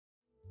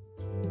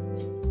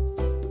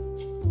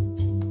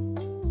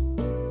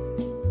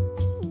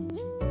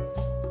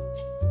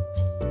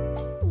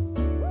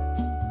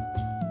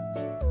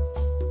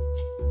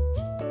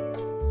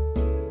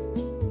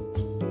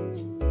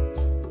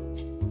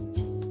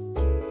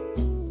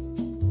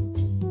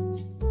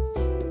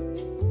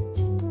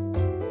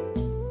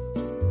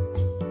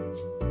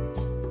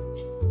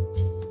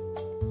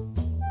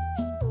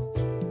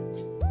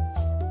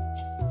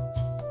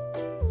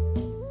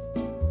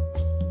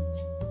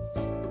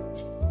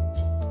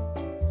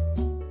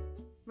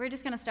We're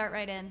just going to start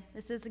right in.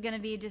 This is going to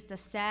be just a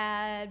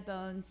sad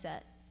bone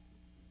set.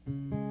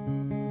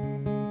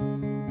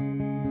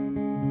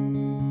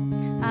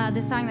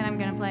 This song that I'm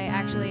going to play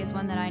actually is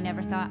one that I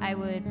never thought I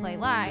would play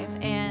live.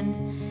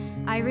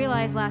 And I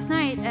realized last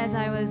night as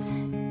I was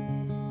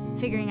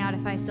figuring out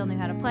if I still knew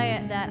how to play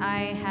it that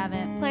I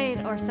haven't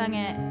played or sung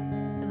it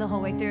the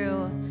whole way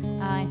through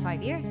in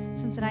 5 years,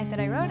 since the night that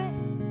I wrote it.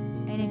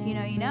 And if you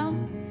know, you know.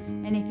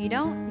 And if you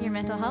don't, your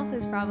mental health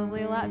is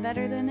probably a lot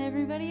better than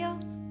everybody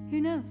else. Who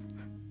knows?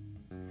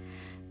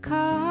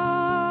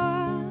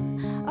 Call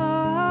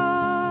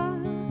all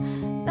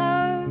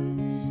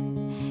those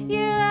you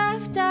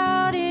left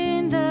out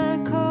in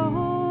the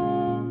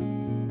cold.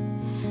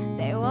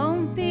 They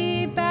won't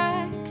be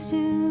back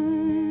soon.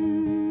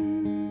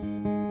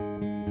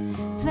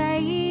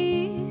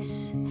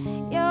 Place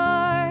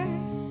your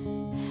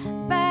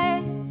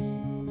bets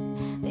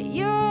that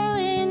you'll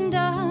end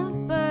up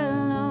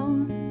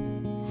alone,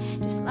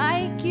 just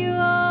like you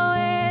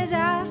always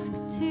ask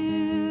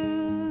to.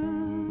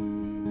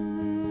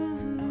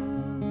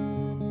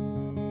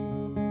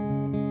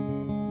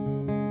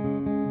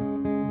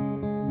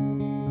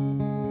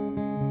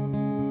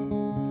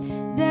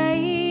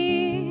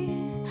 They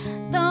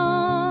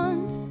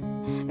don't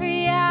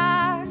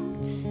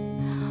react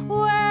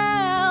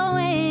well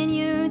when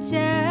you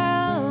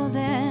tell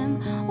them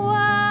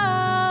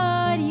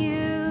what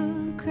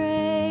you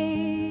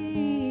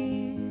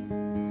crave,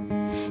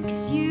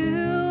 'cause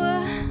you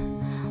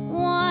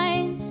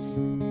want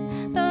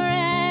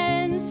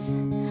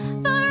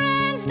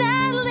friends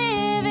that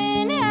live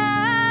in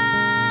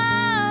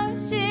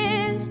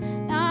houses,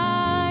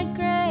 not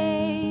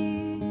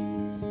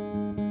graves.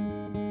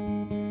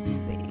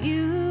 But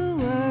you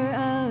were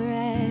a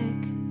wreck,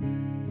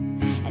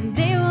 and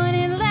they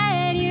wouldn't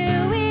let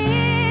you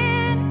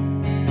in,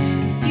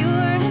 'cause you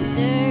were a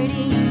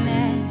dirty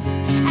mess,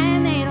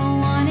 and they don't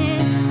want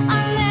it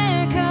on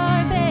their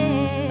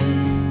carpet.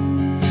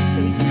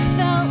 So you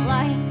felt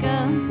like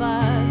a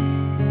bug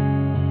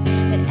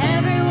that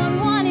everyone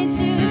wanted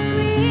to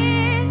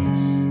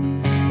squish,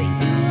 but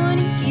you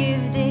wouldn't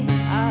give this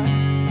up.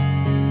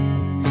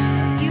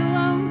 No, you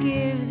won't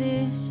give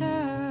this up.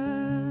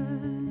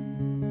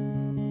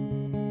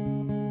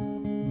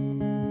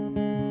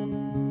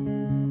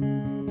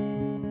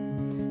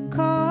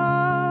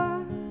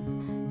 Call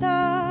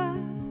the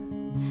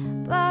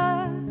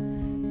bluff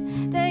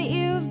that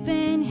you've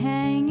been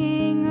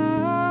hanging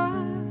off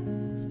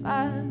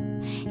of.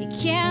 You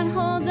can't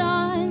hold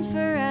on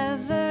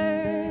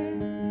forever,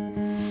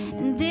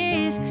 and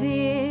this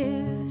cliffhanger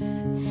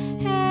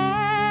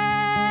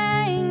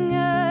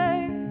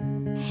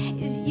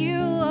is you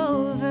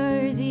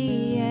over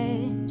the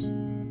edge,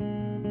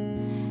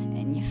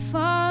 and you're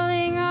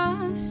falling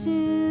off soon.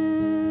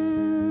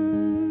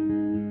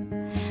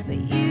 But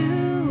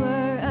you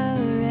were a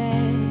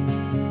wreck,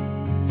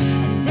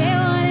 and they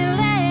wouldn't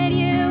let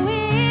you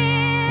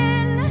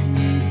in,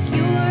 'cause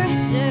you were a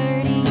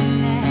dirty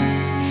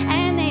mess,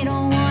 and they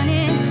don't want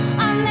it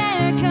on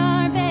their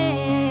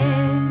carpet.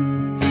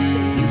 So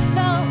you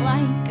felt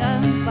like a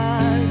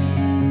bug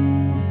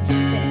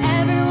that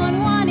everyone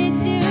wanted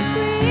to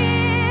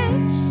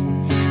squish,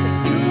 but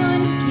you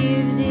wouldn't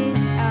give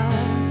this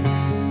up.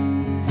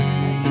 No,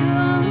 you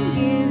won't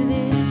give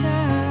this up.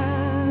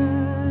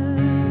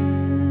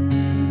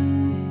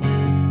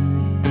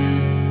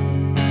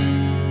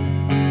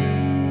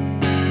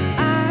 'Cause I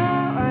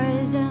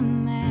was a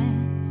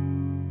mess,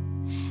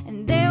 and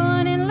they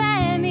wouldn't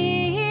let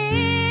me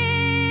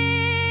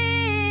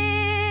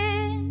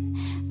in.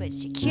 But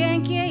you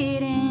can't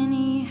get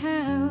any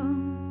help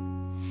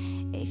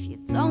if you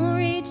don't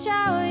reach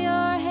out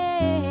your hand.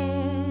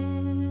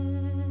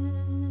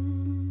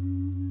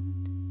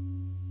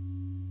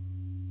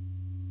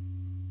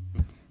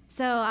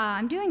 So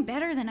I'm doing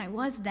better than I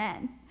was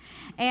then.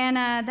 And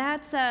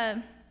that's,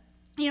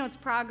 it's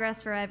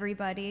progress for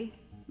everybody.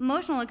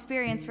 Emotional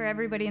experience for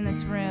everybody in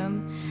this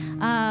room.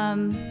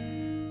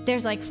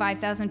 There's like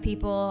 5,000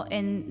 people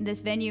in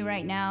this venue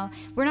right now.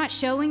 We're not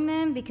showing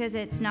them because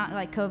it's not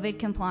like COVID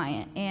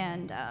compliant.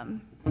 And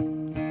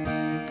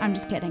I'm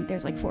just kidding.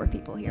 There's like 4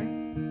 people here.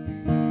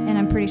 And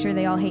I'm pretty sure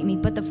they all hate me.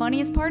 But the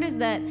funniest part is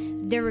that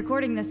they're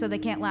recording this so they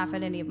can't laugh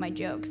at any of my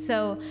jokes.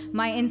 So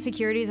my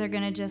insecurities are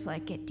gonna just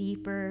like get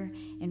deeper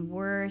and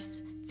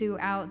worse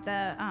throughout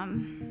the,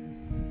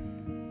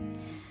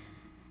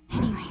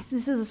 Anyways,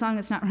 this is a song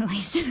that's not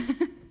released.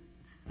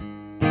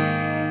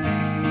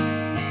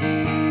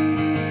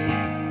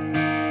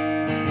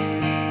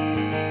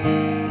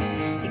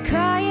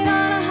 Crying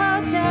on a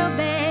hotel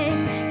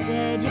bed,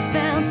 said you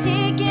felt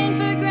taken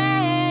for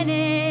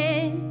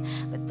granted,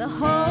 but the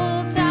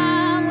whole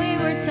time we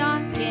were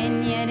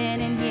talking, you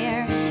didn't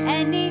hear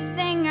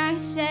anything I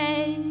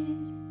said.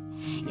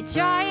 You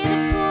tried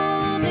to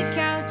pull the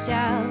couch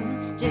out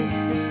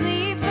just to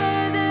sleep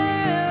further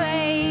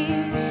away,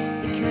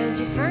 because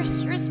your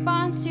first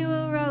response to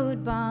a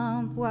road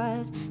bump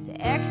was to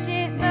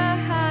exit the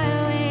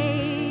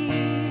highway.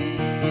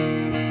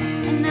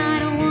 And I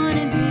don't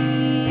wanna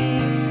be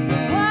the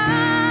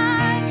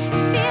one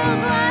who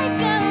feels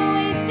like a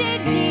waste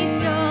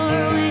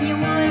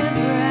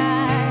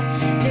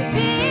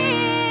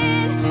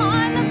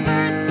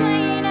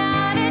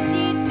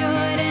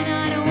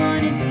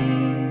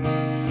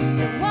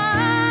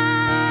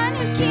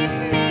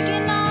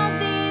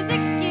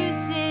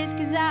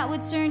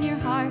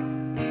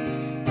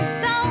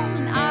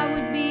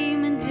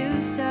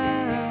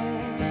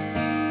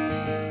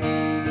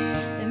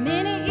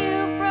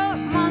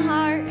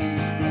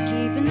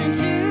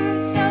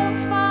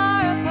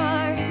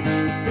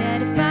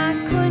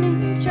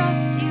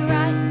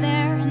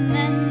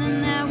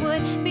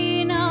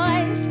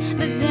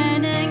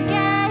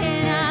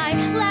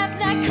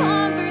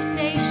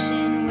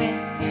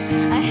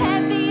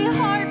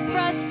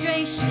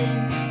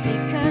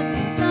because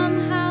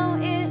somehow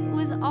it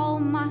was all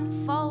my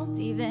fault,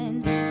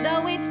 even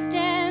though it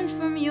stemmed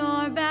from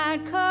your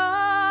bad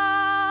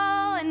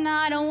call. And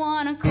I don't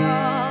want to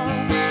call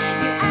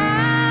you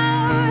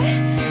out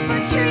for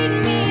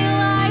treating me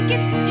like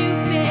it's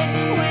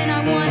stupid when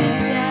I want to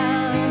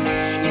tell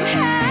you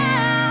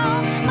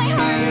how my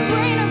heart and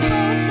brain are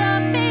both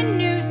up in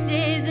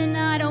nooses. And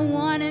I don't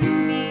want to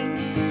be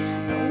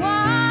the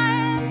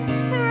one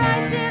who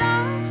writes it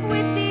off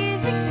with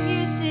these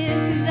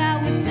excuses, cause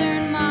that would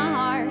turn my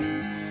heart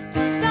to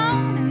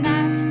stone, and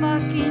that's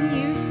fucking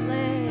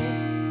useless.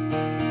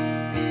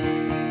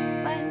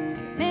 But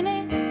the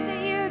minute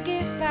that you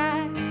get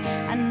back,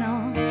 I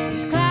know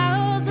these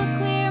clouds will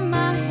clear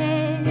my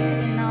head,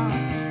 and I'll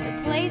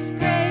replace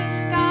gray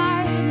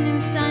skies with new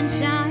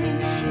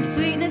sunshine and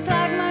sweetness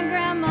like my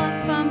grandma's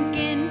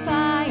pumpkin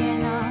pie.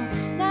 And I'll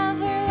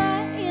never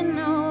let you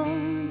know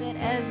that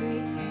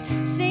every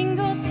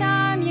single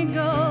time you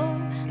go,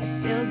 I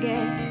still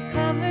get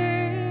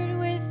covered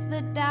with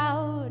the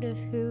doubt of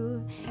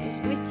who is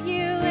with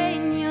you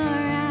when you're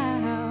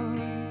out.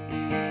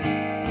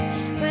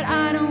 But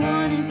I don't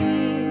want to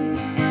be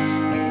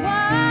the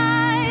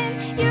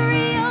one you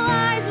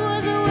realize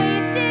was a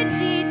wasted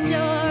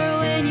detour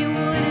when you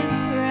would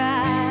have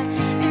rather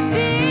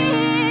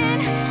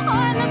been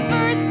on the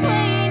first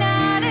plane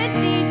out of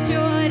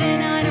Detroit.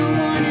 And I don't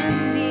want to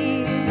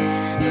be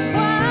the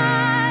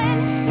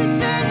one who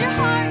turns your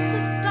heart to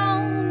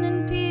stone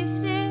and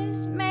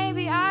pieces.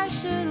 Maybe I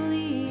should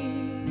leave.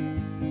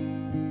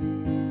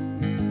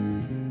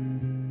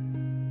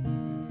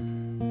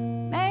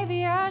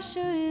 Maybe I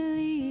should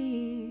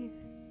leave.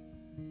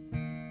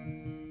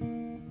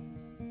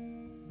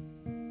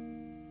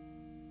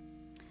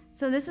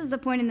 So this is the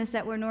point in the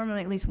set where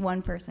normally at least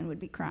one person would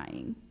be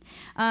crying.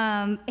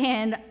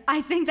 And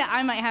I think that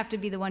I might have to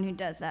be the one who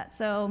does that.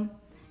 So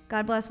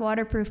God bless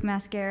waterproof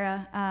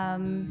mascara. I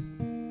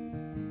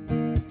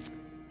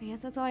guess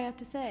that's all I have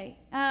to say.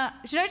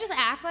 Should I just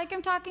act like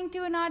I'm talking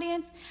to an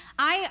audience?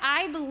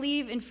 I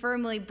believe in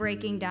firmly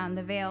breaking down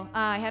the veil.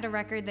 I had a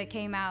record that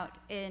came out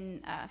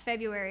in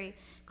February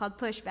called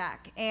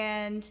Pushback,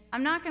 and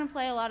I'm not going to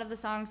play a lot of the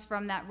songs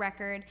from that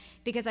record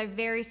because I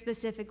very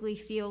specifically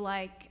feel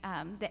like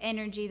the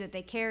energy that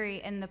they carry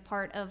and the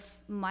part of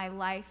my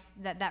life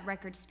that that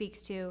record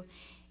speaks to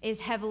is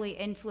heavily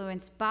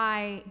influenced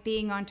by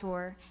being on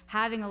tour,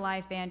 having a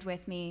live band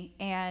with me,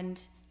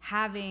 and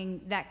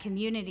having that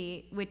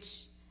community,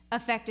 which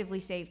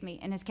effectively saved me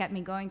and has kept me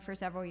going for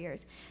several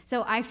years.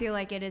 So I feel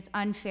like it is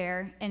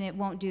unfair, and it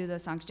won't do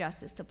those songs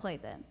justice to play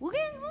them. We'll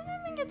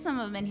get some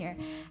of them in here.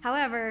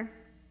 However,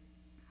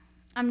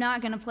 I'm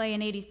not going to play an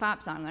 80s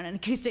pop song on an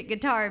acoustic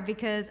guitar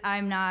because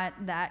I'm not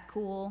that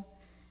cool,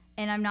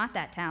 and I'm not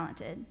that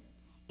talented.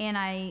 And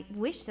I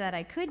wish that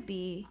I could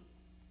be,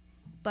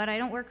 but I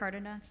don't work hard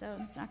enough, so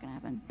it's not going to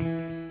happen.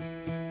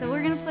 So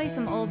we're going to play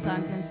some old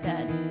songs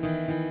instead.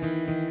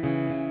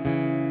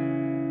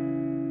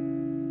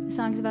 The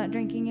song's about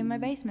drinking in my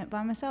basement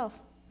by myself.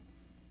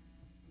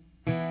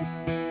 A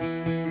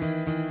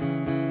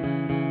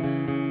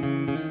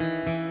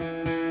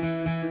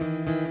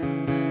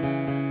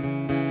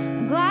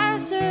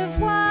glass of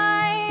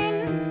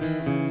wine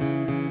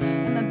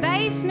in my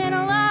basement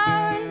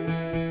alone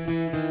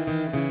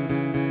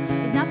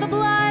is not the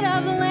blood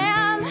of the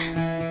lamb,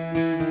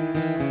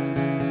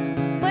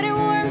 but it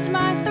warms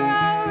my throat.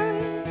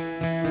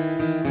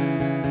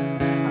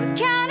 I was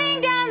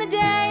counting down the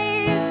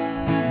days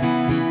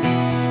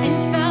and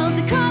felt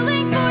the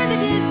calling for the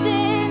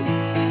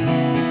distance,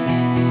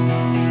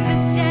 but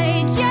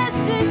stayed just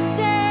the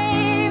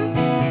same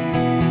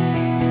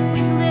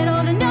with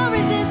little to no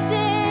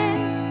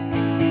resistance.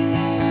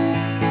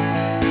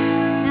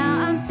 Now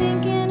I'm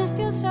sinking, I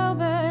feel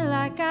sober,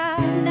 like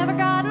I've never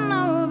gotten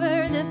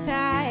over the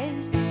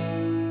past.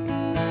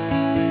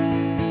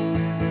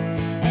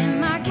 And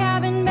my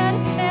cabin bed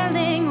is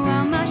failing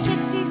while my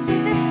ship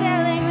ceases its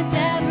sailing with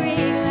every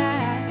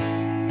glass.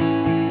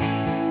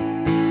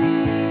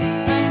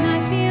 And I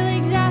feel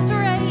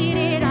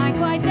exasperated, I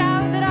quite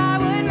doubt that I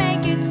would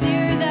make it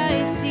to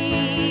the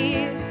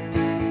sea.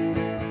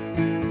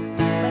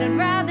 But I'd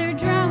rather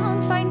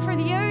drown fighting for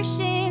the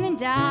ocean than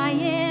die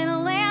in a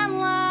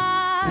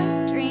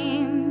landlocked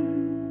dream.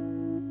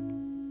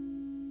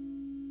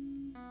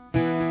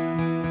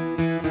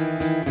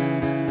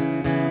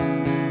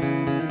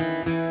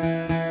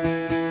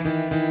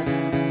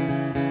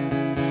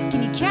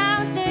 Can you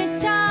count the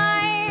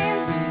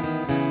times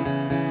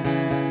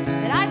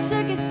that I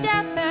took a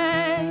step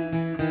back?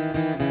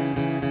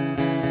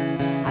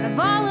 Out of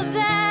all of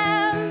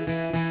them,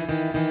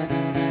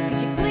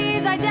 could you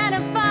please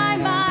identify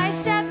my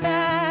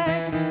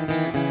setback?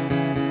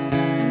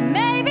 So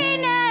maybe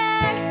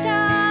next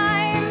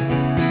time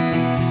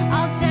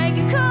I'll take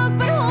a Coke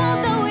but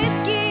hold the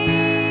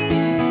whiskey,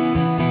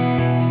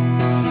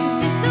 'cause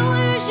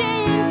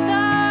disillusioned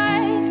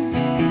thoughts,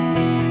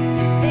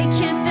 they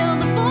can't fill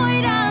the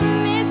void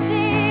I'm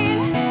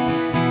missing.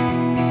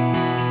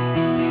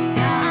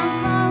 Now I'm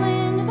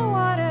crawling to the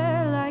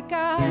water like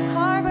I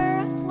harbor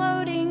a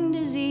floating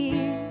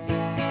disease.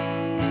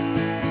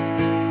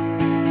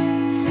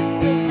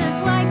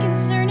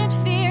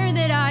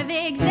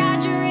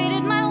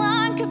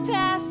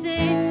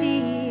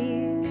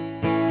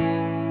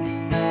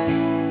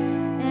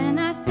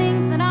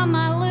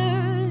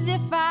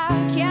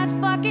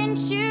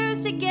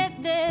 years to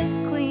get this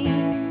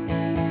clean.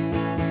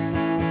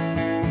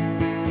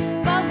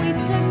 But we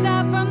took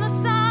that from the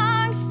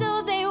song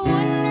so they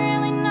wouldn't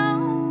really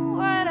know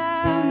what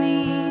I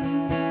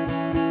mean.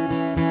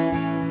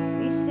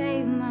 We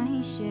saved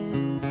my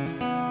ship.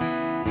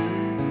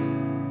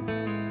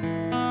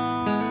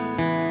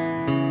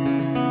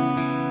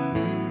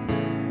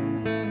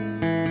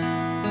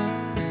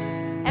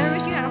 Ever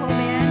wish you had a whole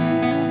band?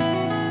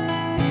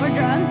 Or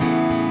drums?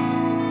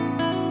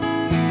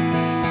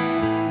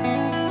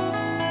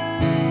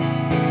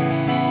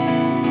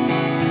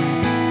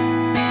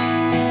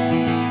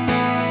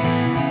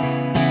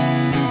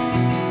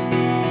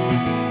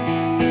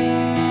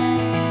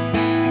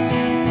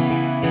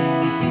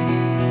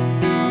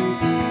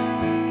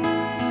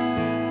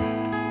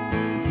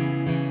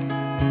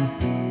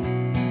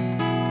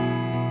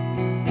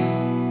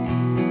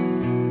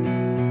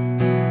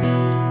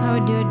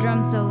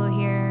 Solo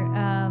here,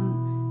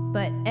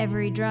 but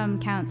every drum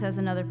counts as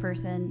another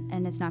person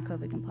and it's not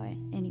COVID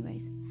compliant.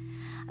 Anyways,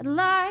 I'd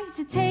like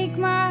to take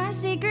my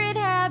secret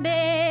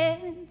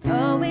habit,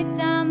 throw it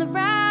down the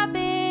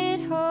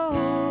rabbit hole.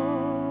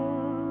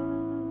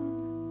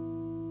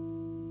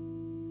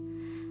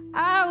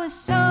 I was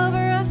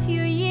sober a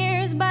few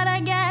years, but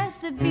I guess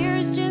the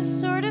beers just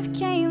sort of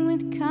came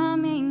with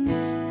coming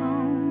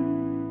home.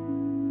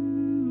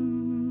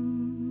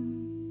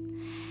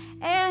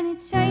 And it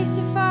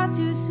tasted far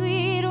too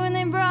sweet when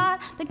they brought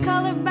the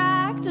color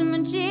back to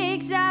my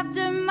cheeks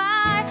after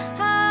my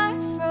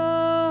heart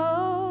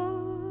froze.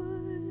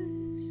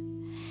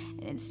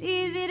 And it's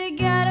easy to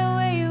get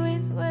away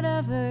with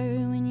whatever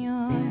when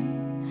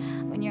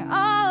you're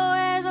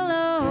always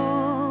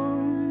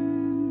alone.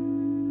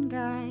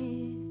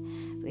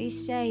 God,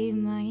 please save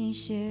my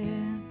ship.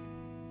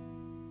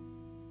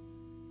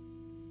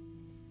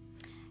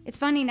 It's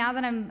funny now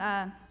that I'm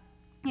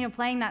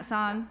playing that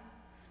song.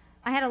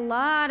 I had a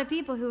lot of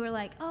people who were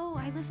like, "Oh,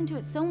 I listened to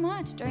it so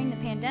much during the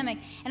pandemic,"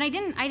 and I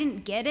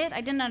didn't get it.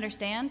 I didn't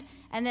understand,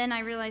 and then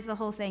I realized the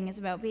whole thing is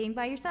about being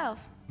by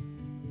yourself.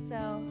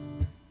 So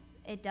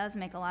it does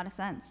make a lot of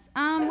sense.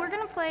 We're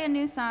gonna play a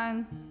new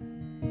song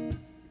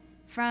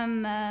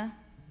from the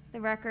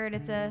record.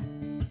 It's a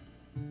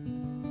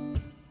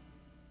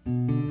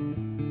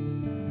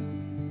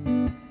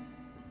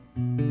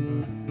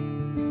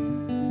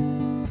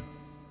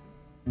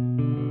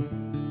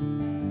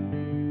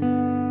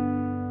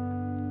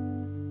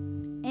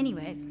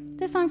Anyways,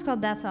 this song's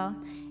called That's All.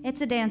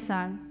 It's a dance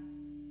song,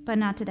 but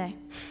not today.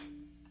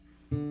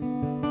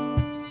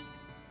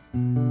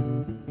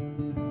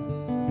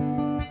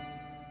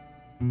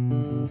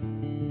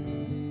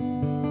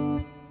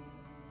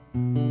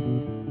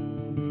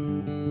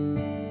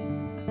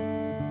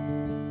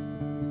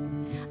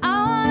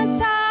 I wanna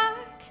talk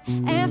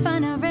and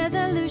find a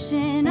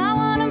resolution. I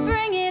wanna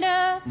bring it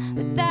up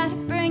without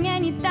it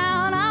bringing you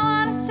down. I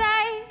wanna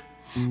say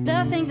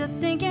the things I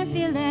think and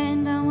feel,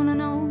 and I wanna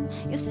know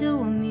you still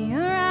want me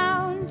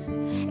around.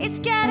 It's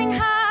getting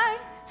hard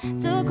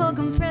to cold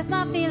compress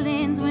my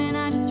feelings when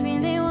I just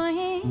really want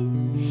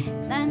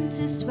them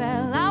to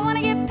swell. I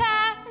wanna get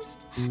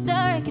past the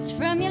wreckage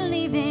from you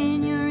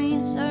leaving. Your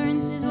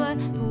reassurance is what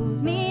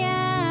pulls me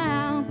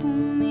out. Pull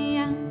me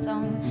out,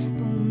 don't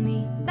pull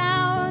me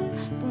down.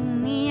 Pull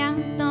me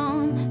out,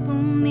 don't pull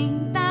me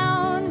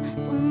down.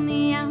 Pull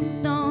me out,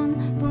 don't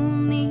pull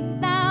me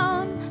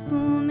down.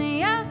 Pull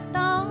me out,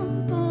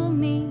 don't pull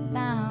me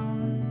down.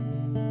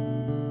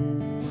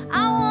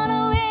 I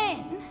wanna win,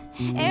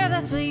 if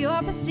that's what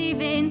you're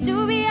perceiving,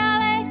 to be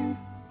all in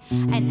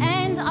and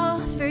end all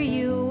for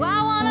you.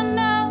 I wanna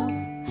know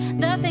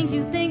the things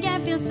you think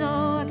and feel,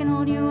 so I can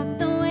hold you up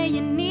the way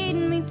you need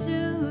me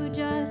to.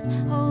 Just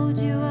hold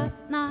you up,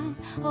 not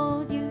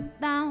hold you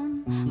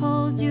down.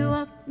 Hold you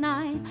up,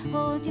 not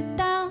hold you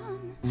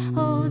down.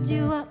 Hold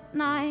you up,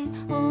 not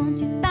hold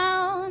you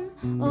down.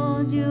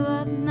 Hold you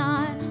up,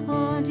 not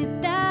hold you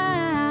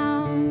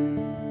down.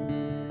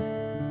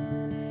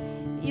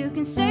 You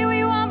can say what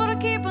you want, but I'll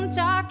keep on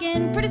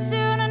talking. Pretty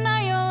soon I know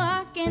you're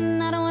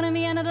walking. I don't wanna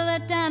be another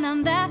letdown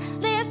on that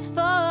list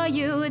for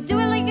you. Do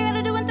it like you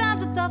gotta do when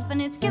times are tough,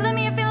 and it's killing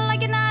me. I feel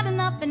like you're not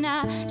enough, and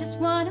I just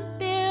wanna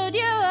build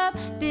you up,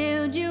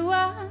 build you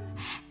up.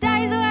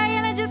 Days away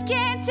and I just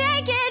can't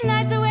take it.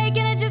 Nights awake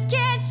and I just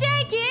can't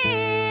shake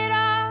it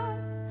off.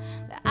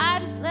 But I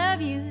just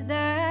love you,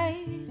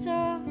 that's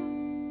all.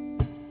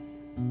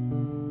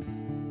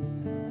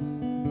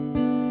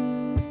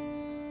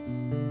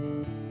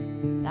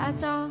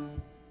 That's all.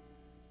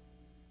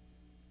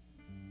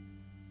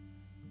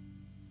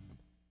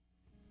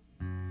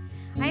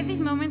 I have these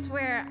moments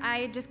where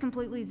I just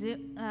completely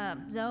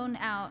zone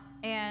out,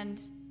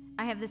 and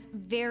I have this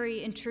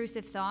very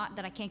intrusive thought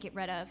that I can't get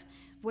rid of,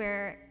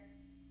 where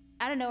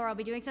I don't know, or I'll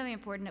be doing something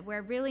important where I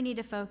really need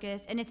to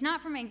focus, and it's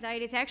not from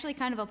anxiety. It's actually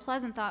kind of a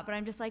pleasant thought, but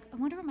I'm just like, I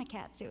wonder what my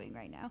cat's doing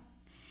right now.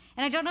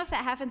 And I don't know if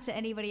that happens to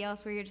anybody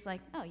else, where you're just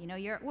like, oh, you know,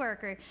 you're at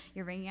work, or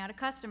you're ringing out a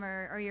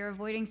customer, or you're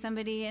avoiding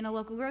somebody in a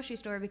local grocery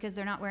store because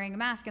they're not wearing a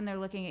mask and they're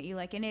looking at you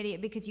like an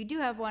idiot because you do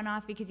have one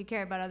off because you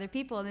care about other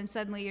people, and then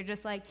suddenly you're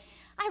just like,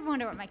 I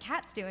wonder what my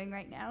cat's doing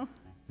right now.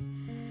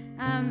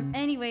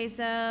 Anyways,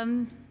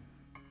 the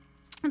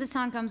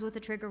song comes with a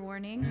trigger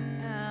warning,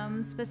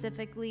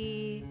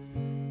 specifically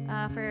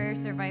for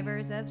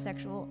survivors of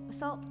sexual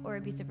assault or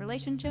abusive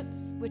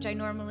relationships, which I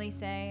normally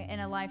say in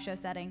a live show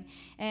setting.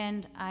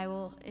 And I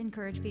will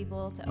encourage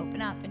people to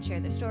open up and share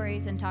their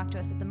stories and talk to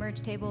us at the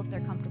merge table if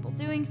they're comfortable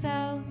doing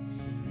so.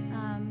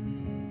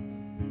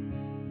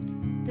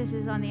 This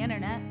is on the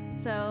internet,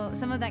 so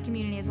some of that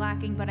community is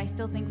lacking, but I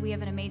still think we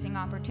have an amazing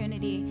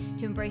opportunity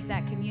to embrace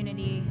that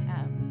community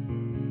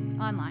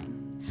online.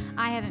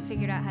 I haven't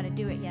figured out how to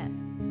do it yet,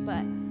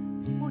 but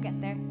we'll get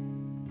there.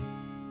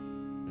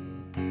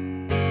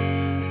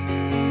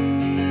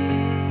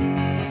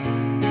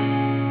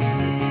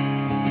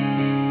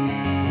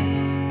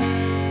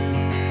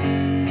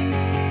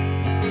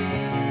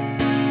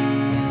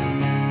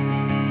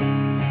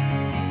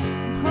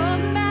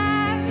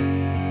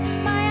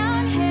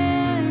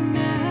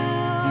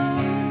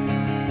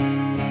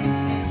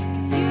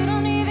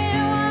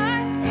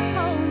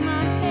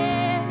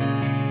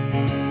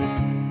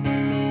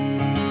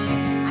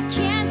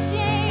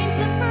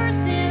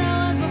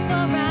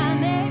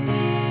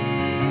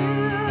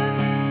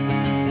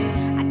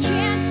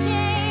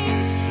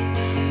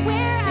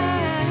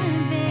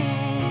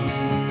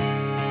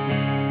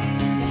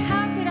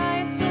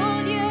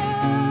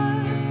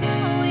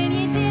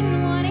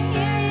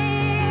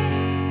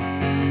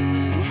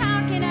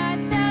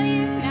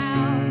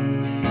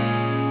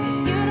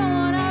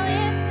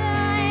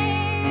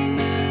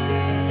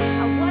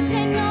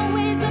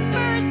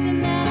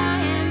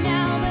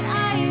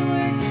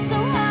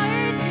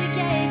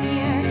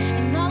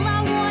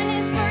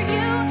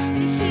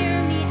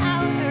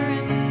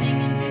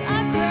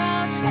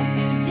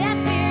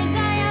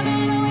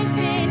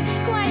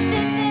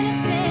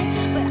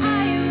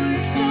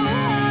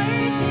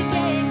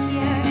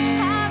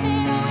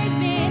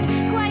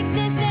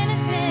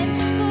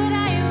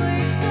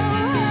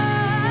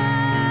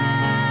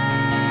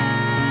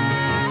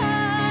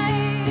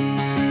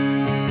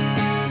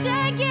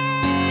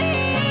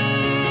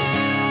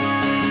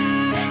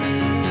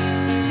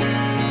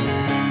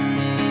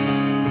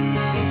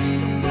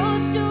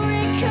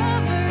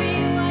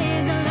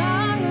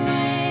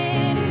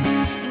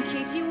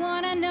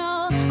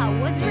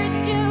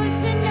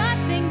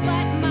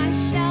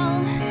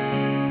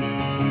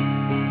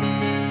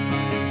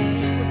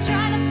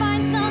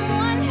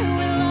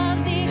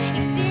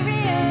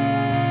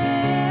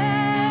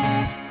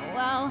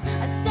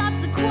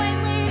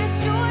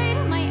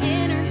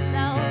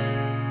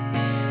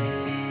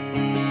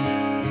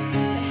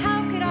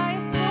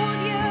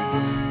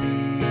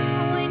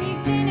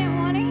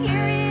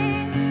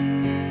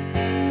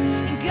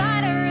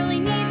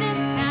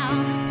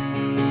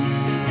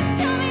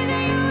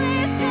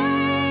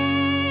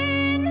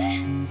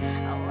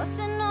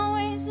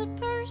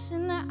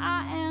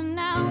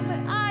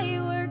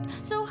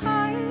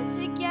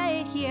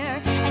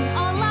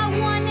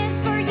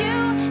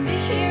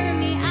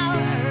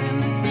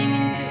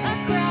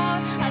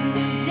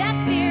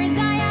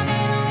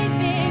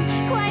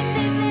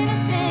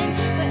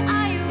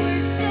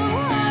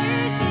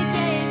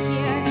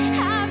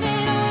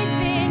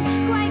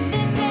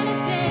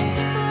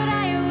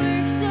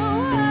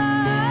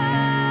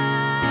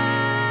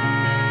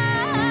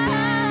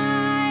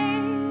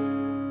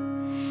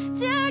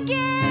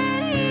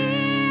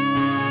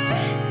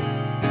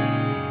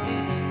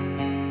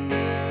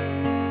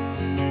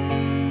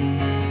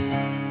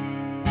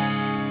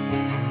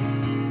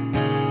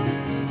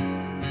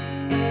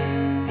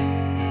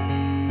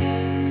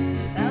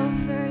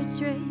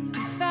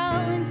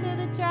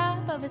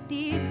 of a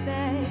thief's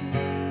bag.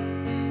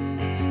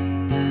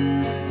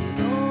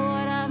 Stole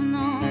what I've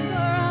known,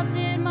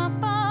 corrupted my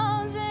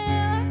bones,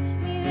 and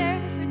left me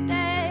there for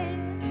dead.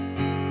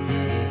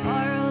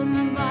 Borrowed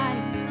my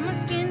body till my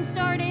skin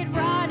started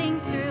rotting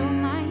through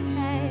my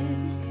head.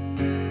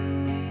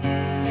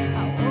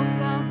 I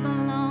woke up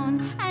alone,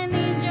 and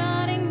these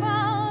jutting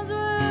bones were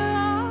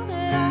all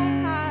that I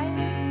had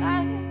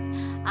left.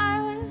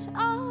 I was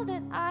all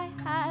that I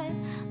had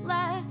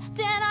left,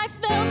 and I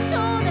felt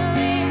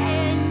totally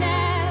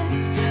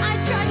inept. I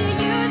tried to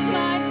use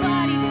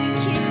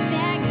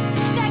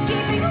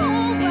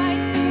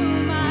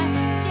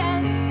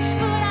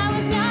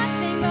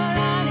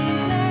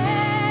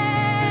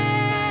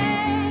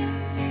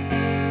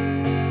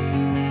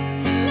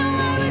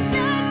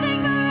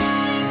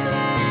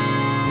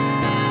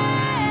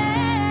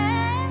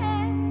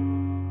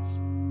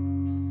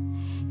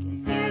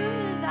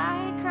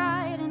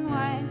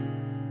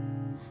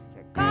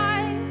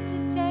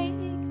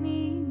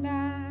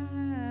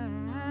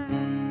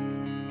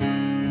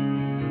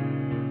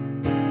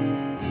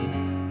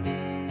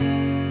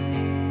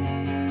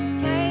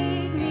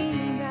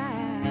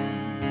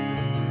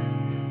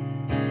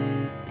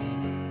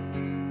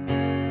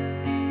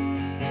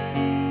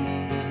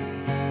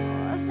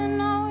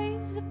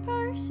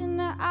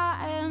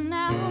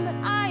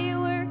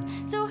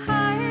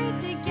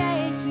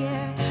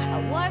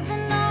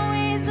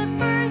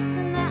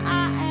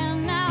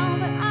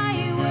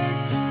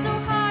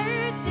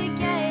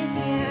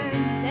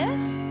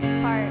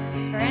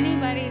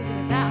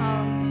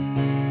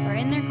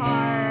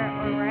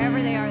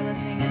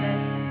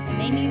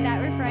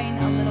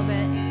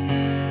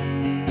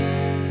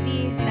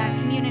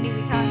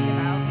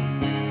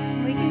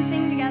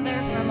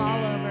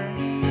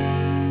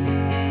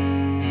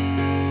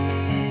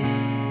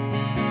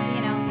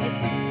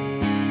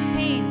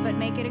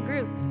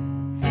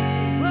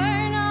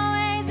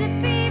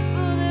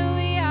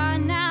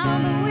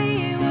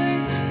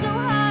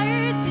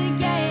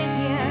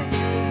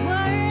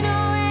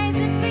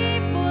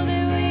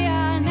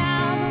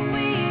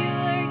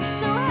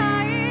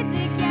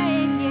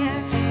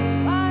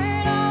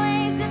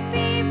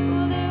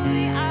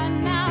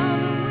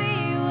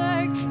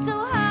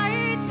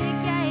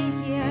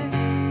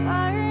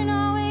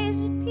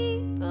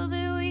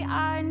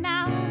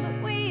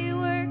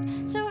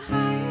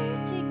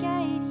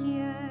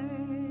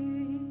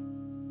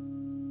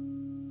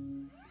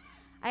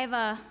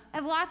I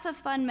have lots of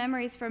fun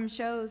memories from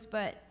shows,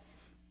 but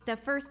the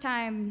first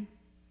time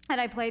that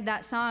I played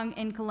that song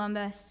in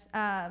Columbus,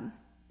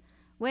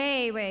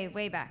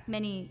 way back,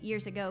 many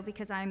years ago,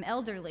 because I'm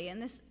elderly,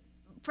 and this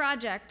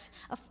project,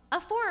 a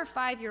 4 or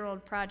 5 year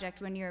old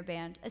project when you're a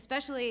band,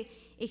 especially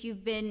if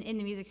you've been in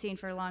the music scene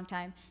for a long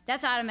time,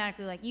 that's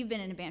automatically like you've been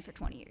in a band for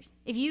 20 years.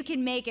 If you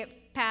can make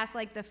it past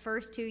like the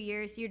first 2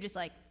 years, you're just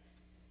like,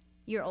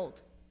 you're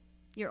old.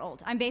 You're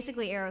old. I'm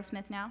basically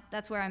Aerosmith now.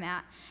 That's where I'm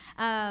at.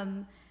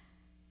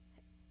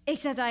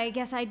 Except I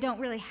guess I don't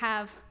really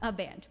have a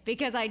band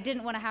because I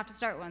didn't want to have to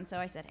start one. So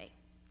I said, hey,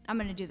 I'm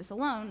going to do this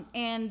alone.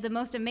 And the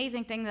most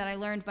amazing thing that I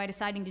learned by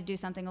deciding to do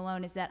something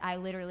alone is that I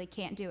literally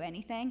can't do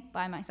anything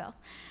by myself.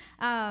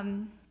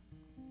 And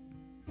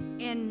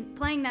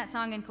playing that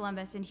song in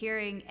Columbus and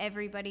hearing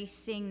everybody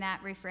sing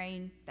that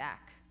refrain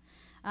back.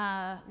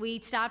 We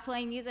stopped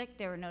playing music.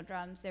 There were no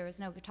drums. There was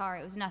no guitar.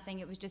 It was nothing.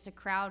 It was just a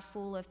crowd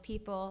full of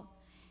people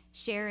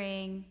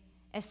sharing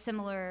a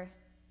similar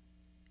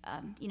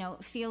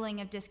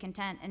feeling of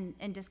discontent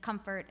and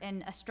discomfort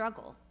and a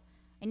struggle.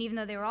 And even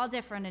though they were all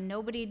different and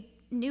nobody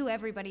knew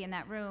everybody in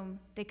that room,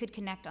 they could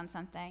connect on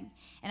something.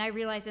 And I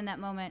realized in that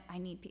moment, I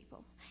need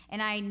people.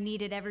 And I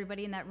needed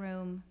everybody in that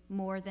room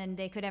more than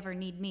they could ever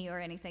need me or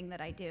anything that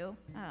I do.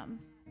 I'm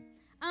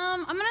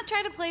gonna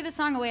try to play the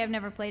song away. I've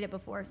never played it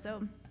before,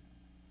 so.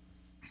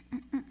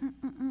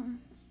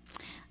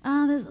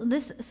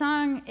 This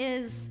song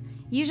is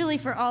usually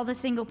for all the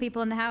single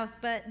people in the house,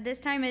 but this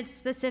time it's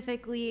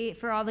specifically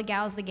for all the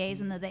gals, the gays,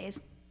 and the theys.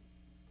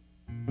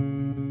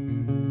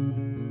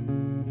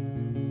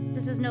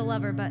 This is no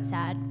lover, but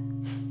sad.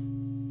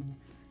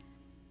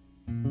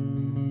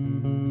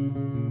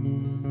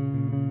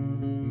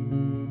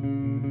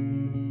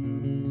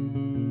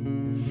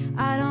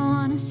 I don't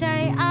wanna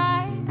say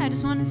I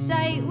just wanna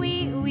say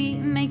we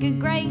make a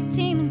great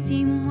team, and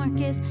teamwork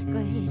is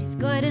good. It's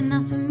good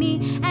enough for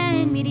me,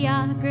 and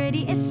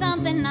mediocrity is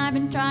something I've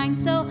been trying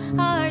so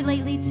hard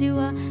lately to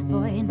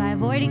avoid. By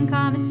avoiding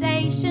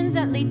conversations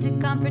that lead to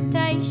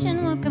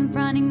confrontation, while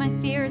confronting my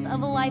fears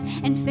of a life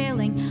and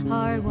failing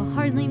hard while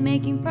hardly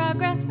making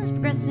progress.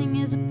 Progressing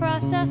is a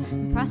process,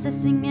 and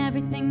processing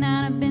everything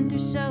that I've been through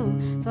so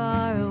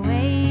far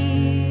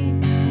away.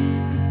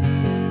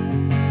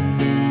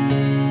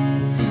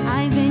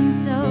 I've been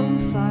so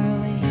far away.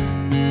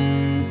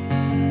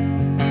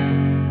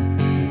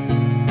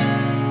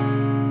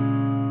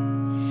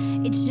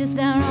 It's just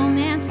that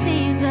romance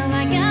seems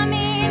like a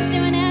means to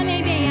an end.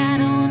 Maybe I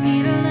don't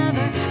need a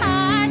lover,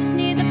 I just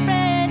need the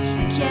bread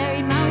that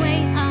carried my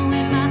weight on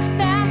when my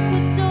back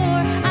was sore.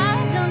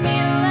 I don't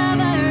need a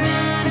lover,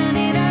 I don't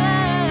need a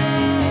lover.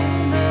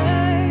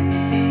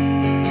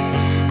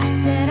 I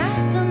said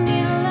I don't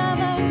need a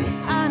lover, 'cause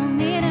I don't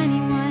need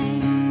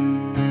anyone.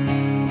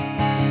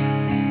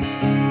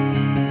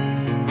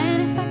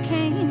 And if I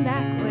came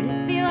back, would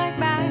it be like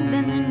back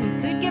then? Then we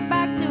could get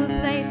back to a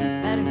place that's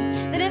better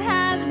than it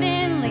has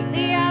been.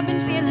 Lately I've been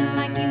feeling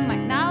like you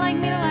might not like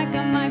me, like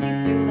I might be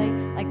too late,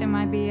 like there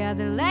might be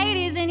other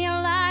ladies in your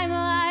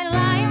limelight,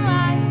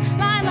 limelight.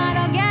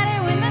 I'll get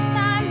it when the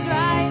time's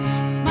right.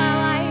 It's my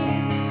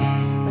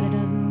life, but it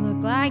doesn't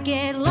look like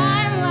it.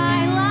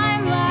 Limelight.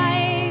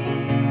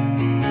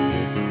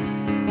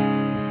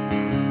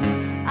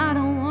 I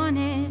don't want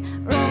it.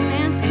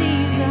 Romance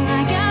seems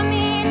like a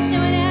means to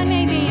an end.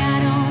 Maybe I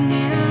don't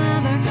need a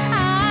lover,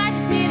 I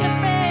just need the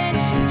bread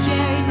that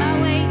carried my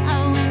weight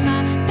on when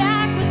my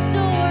back was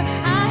sore.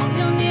 I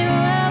don't need a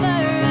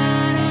lover,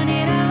 I don't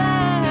need a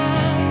lover.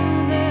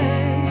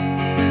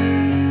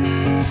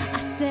 I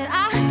said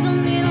I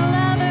don't need a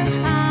lover,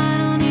 I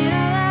don't need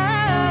a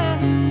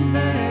lover.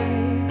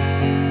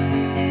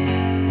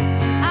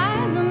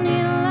 I don't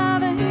need a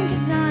lover,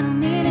 'cause I don't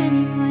need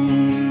anyone.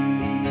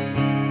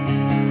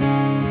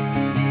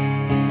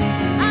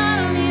 I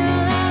don't need a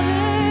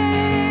lover.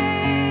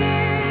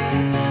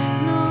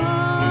 No.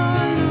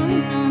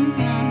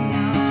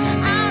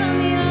 I don't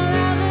need a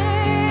lover.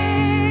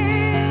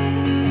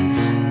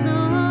 No.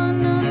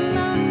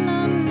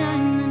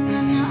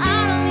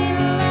 I don't need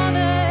a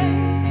lover.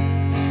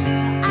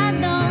 I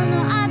don't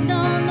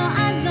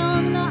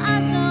know.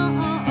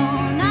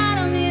 I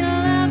don't need a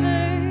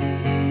lover.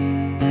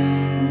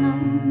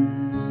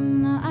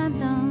 No, I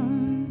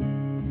don't.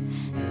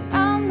 'Cause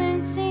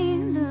romance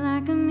seems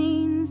like a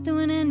means to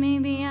an end.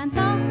 Maybe I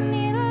don't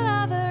need a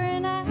lover,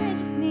 and I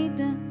just need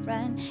the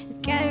friend who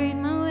carried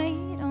my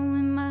weight on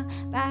when my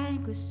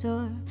back was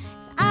sore.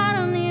 'Cause I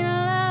don't need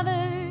a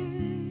lover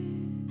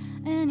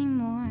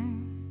anymore.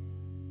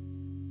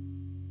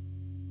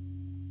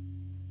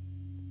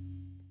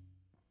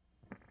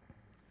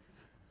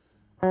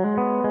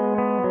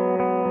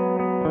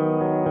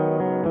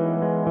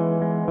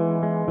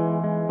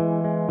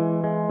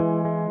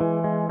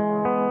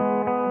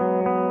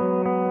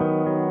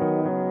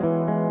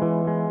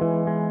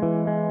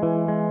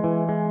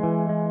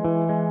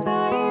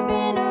 I've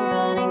been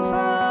running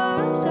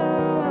for so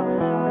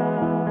long.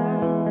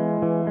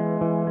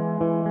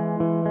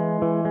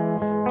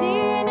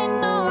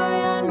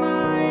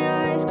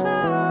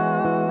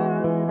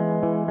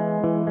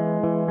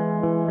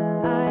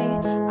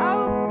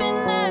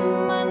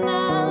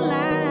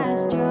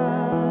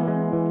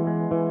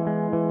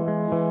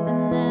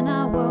 then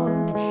I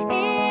woke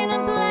in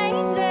a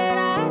place that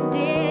I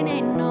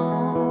didn't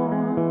know.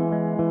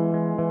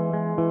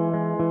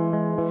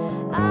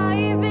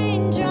 I've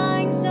been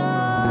trying so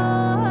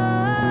hard.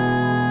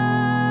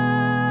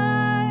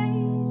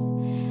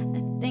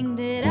 I think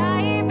that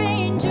I've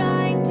been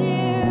trying too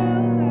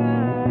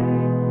hard.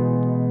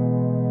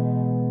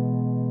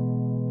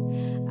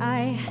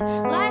 I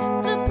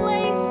left a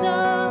place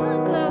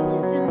so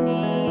close to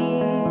me,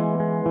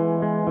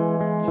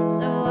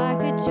 so I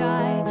could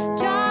try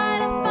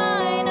to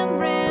find a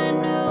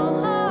brand new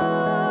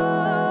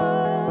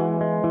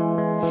home.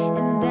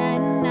 And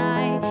then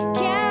I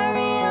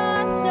carried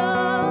on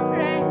so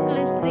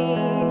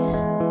recklessly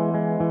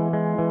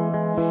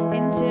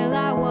until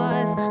I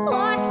was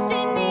lost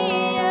in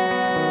the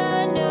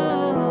unknown.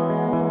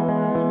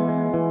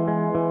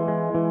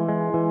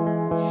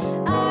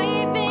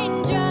 I've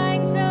been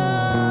trying so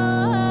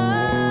hard.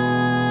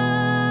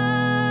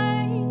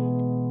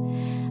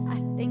 I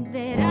think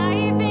that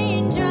I've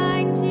been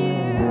trying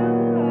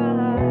too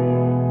hard.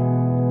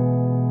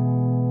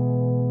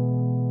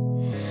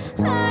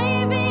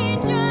 I've been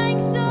trying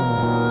so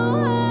hard.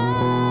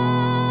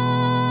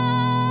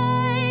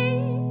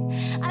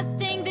 I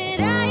think that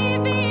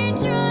I've been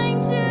trying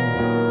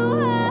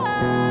too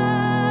hard.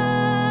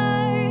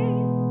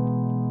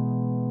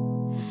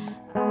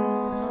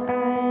 All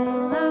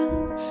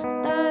along,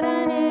 thought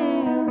I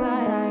knew,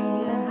 but I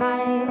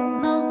had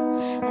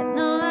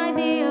no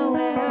idea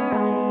where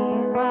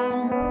I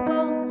was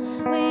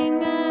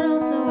going, and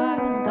also I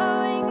was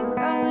going and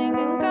going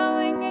and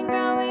going and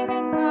going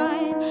and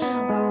going.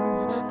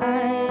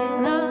 All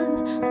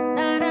along, I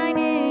thought I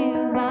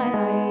knew, but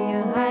I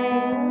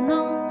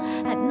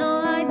had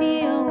no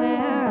idea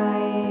where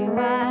I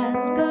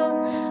was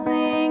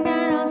going,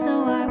 and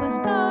also I was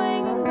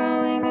going and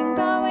going and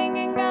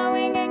going and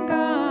going and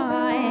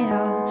going.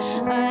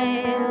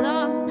 All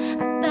along, I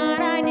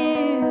thought I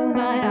knew,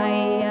 but I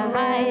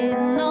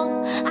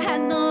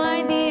had no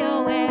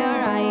idea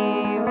where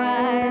I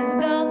was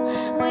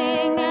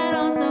going, and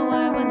also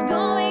I was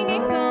going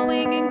and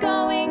going and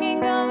going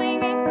and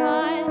going and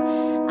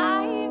going.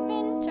 I've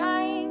been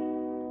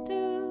trying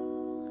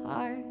too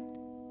hard.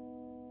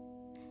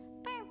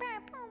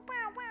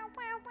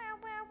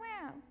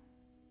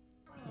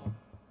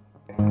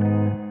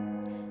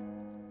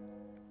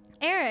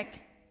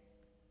 Eric,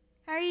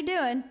 how are you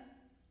doing?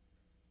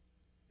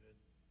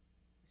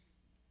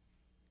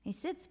 He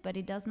sits, but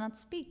he does not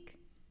speak.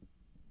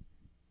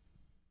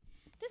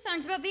 This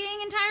song's about being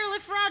entirely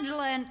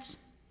fraudulent.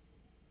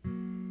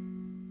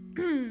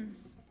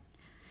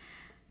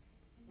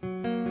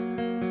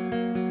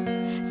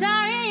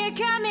 Sorry you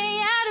caught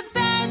me at a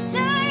bad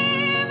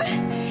time.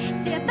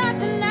 See, I thought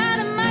tonight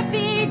I might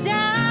be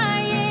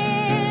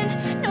dying.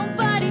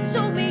 Nobody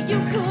told me you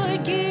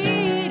could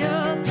get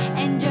up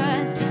and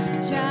just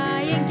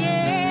try again.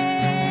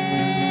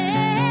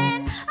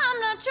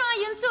 I'm not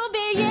trying to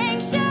be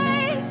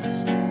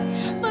anxious,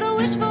 but I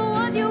wish for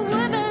once you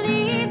would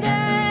believe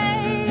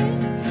that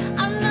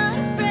I'm not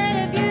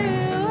afraid of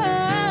you,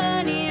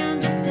 honey. I'm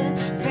just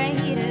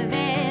afraid of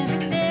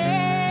everything.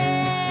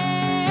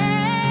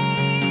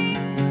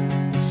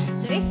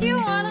 So if you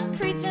wanna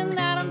pretend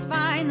that I'm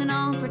fine, then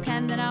I'll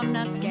pretend that I'm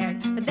not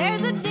scared. But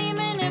there's a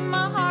demon in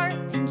my heart,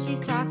 and she's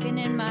talking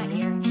in my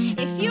ear.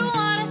 If you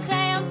wanna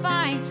say I'm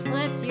fine, well,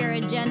 that's your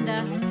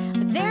agenda.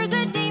 But there's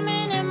a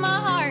demon in my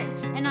heart,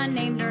 and I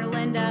named her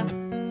Linda.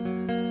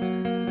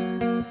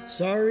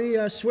 Sorry,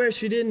 I swear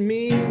she didn't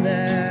mean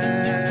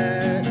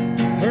that.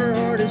 Her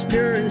heart is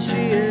pure and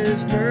she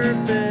is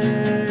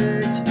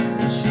perfect.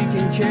 She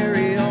can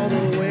carry all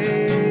the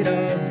weight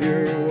of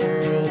your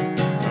world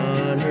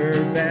on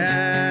her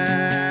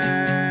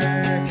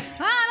back.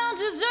 I don't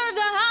deserve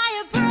the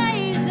high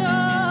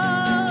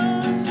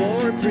appraisals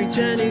For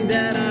pretending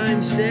that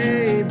I'm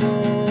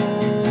stable.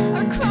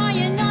 or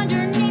crying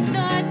underneath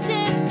the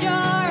tip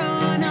jar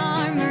on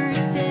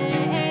Armour's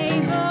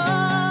table.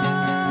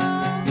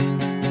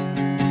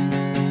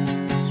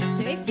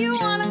 So if you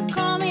wanna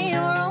call me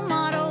your role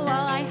model,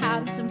 well, I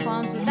have some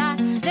qualms with that.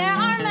 There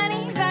are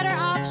many better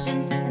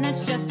options, and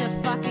that's just a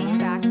fucking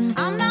fact.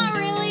 I'm not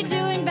really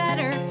doing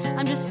better,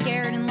 I'm just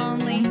scared and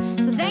lonely.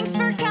 So thanks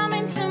for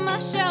coming to my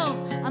show,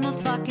 I'm a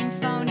fucking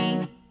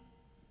phony.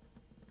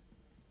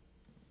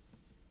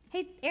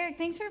 Hey, Eric,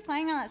 thanks for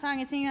playing on that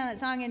song and singing on that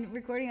song and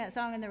recording that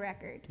song on the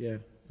record. Yeah,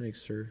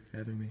 thanks for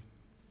having me.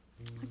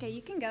 Okay,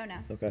 you can go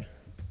now. Okay.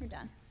 We're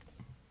done.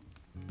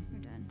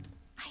 We're done.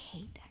 I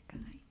hate that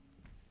guy.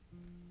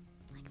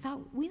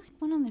 Thought we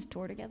went on this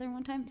tour together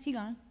one time. Is he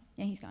gone?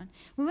 Yeah, he's gone.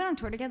 We went on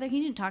tour together.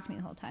 He didn't talk to me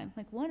the whole time.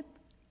 Like, what?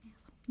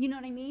 You know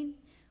what I mean?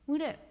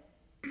 What a...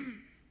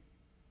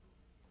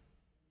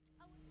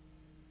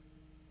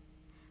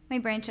 My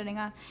brain's shutting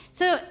off.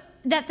 So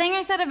that thing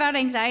I said about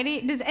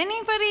anxiety, does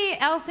anybody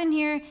else in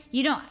here,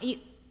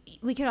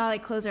 we could all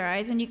like close our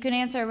eyes and you could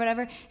answer or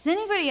whatever. Does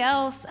anybody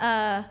else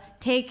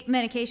take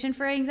medication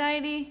for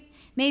anxiety?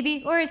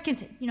 maybe, or is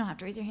considered, you don't have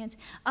to raise your hands.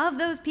 Of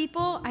those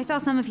people, I saw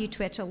some of you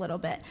twitch a little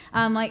bit.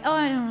 Like, oh,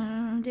 I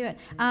don't do it.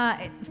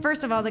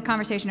 First of all, the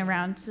conversation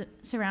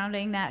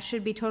surrounding that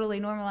should be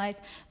totally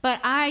normalized. But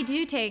I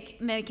do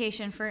take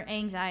medication for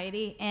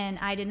anxiety, and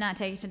I did not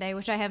take it today,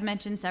 which I have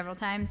mentioned several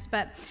times.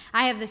 But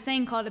I have this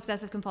thing called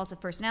obsessive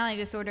compulsive personality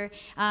disorder,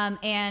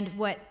 and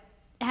what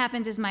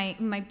happens is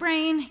my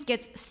brain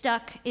gets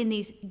stuck in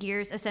these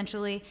gears,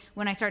 essentially,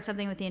 when I start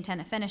something with the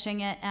intent of finishing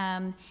it.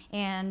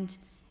 And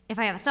if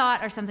I have a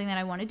thought or something that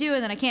I want to do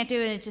and then I can't do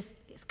it,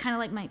 it's kind of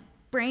like my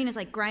brain is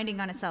like grinding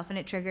on itself, and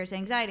it triggers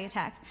anxiety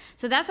attacks.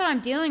 So that's what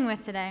I'm dealing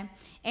with today.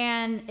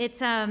 And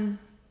it's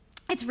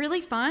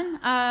really fun.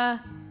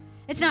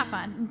 It's not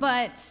fun,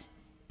 but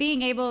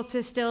being able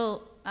to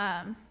still,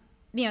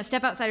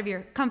 step outside of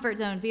your comfort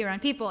zone, be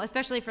around people,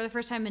 especially for the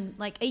first time in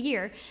like a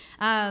year,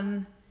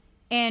 and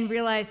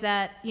realize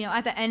that,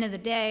 at the end of the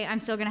day, I'm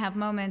still going to have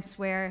moments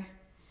where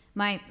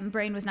my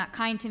brain was not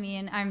kind to me,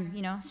 and I'm,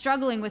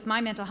 struggling with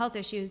my mental health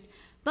issues,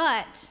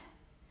 but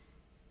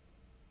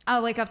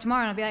I'll wake up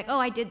tomorrow and I'll be like, oh,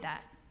 I did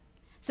that.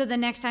 So the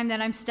next time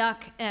that I'm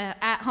stuck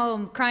at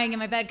home crying in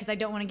my bed because I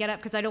don't want to get up,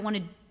 because I don't want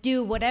to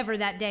do whatever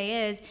that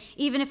day is,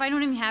 even if I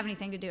don't even have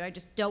anything to do, I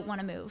just don't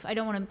want to move. I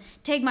don't want to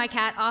take my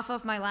cat off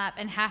of my lap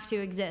and have to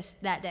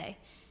exist that day.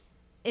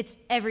 It's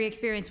every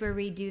experience where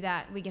we do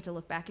that, we get to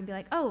look back and be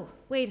like, oh,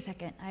 wait a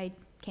second, I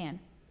can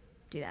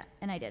do that,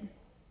 and I did.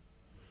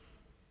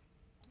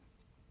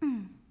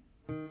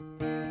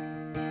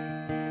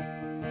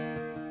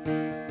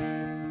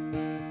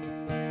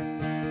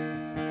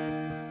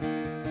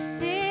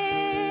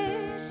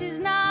 This is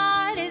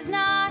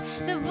not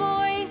the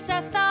voice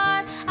I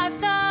thought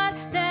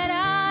that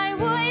I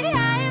would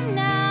have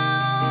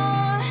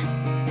now.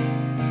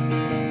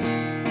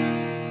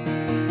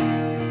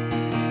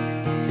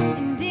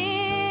 And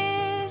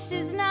this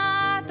is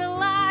not the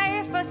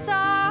life I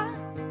saw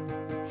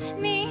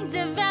me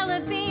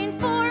developing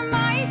for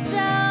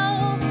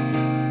myself.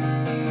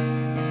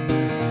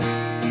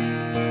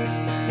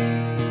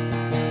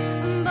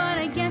 But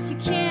I guess you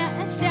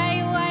can't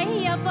stay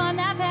way up on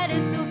that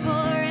pedestal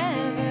forever.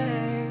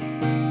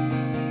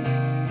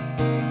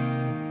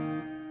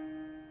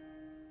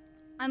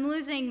 I'm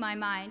losing my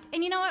mind.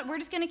 And you know what? We're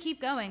just going to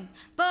keep going.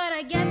 But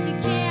I guess you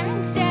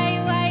can't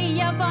stay way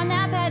up on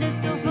that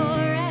pedestal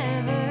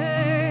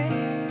forever.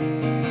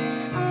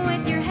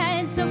 With your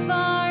head so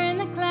far in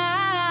the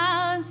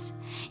clouds,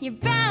 you're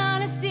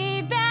bound to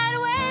see bad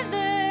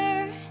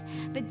weather.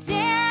 But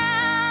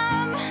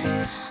damn,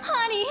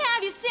 honey,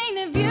 have you seen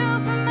the view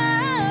from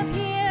up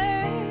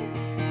here?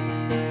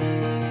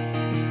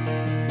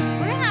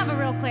 We're going to have a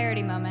real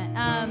clarity moment.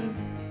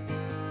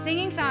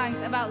 Singing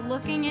songs about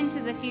looking into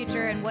the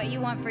future and what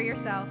you want for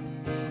yourself,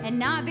 and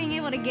not being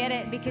able to get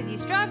it because you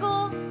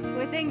struggle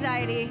with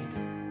anxiety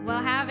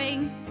while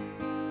having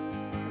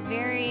a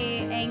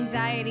very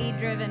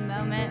anxiety-driven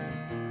moment.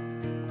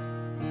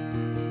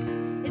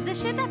 Is the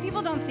shit that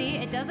people don't see.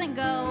 It doesn't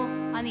go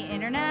on the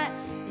internet.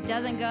 It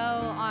doesn't go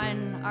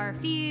on our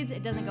feeds.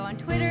 It doesn't go on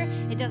Twitter.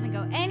 It doesn't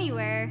go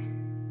anywhere.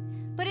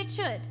 But it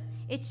should.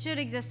 It should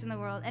exist in the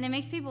world, and it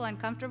makes people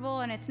uncomfortable,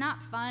 and it's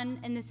not fun,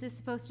 and this is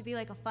supposed to be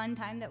like a fun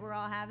time that we're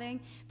all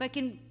having. But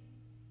can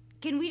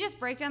we just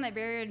break down that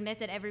barrier and admit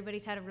that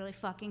everybody's had a really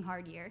fucking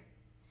hard year?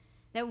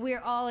 That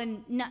we're all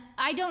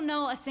I don't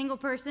know a single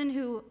person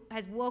who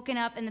has woken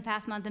up in the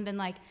past month and been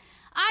like,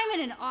 I'm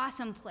in an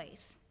awesome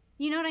place.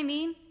 You know what I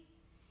mean?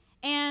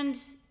 And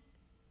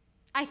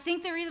I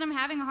think the reason I'm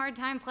having a hard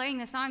time playing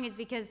this song is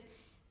because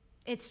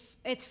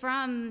it's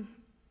from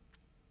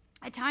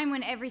a time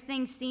when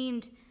everything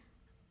seemed,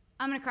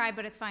 I'm gonna cry,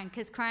 but it's fine,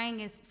 because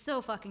crying is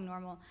so fucking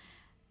normal.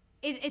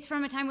 It's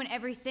from a time when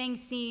everything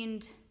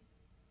seemed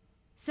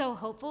so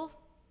hopeful,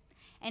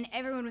 and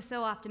everyone was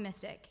so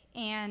optimistic.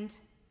 And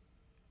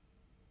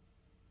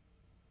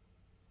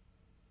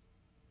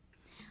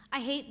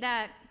I hate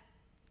that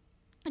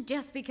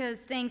just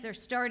because things are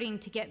starting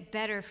to get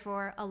better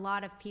for a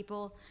lot of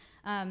people,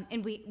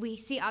 and we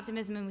see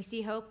optimism and we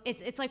see hope,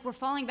 it's like we're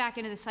falling back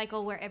into the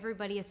cycle where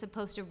everybody is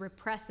supposed to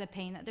repress the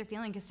pain that they're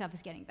feeling because stuff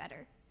is getting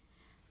better.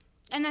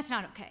 And that's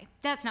not okay.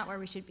 That's not where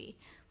we should be.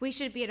 We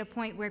should be at a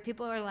point where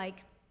people are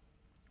like,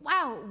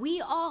 wow,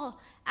 we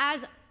all,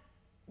 as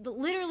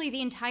literally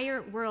the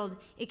entire world,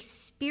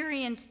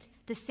 experienced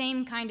the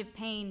same kind of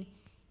pain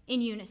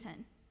in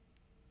unison.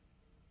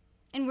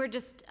 And we're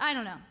just, I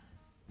don't know.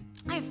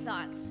 I have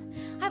thoughts.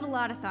 I have a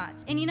lot of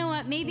thoughts. And you know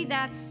what? Maybe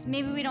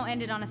we don't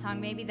end it on a song.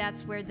 Maybe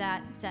that's where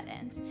that set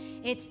ends.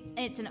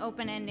 It's an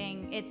open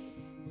ending.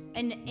 It's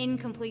an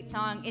incomplete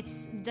song.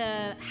 It's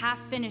the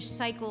half-finished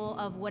cycle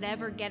of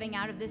whatever getting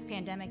out of this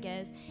pandemic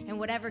is, and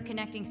whatever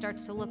connecting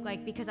starts to look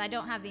like, because I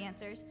don't have the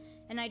answers,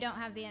 and I don't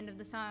have the end of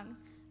the song.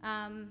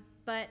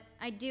 But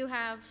I do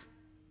have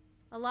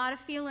a lot of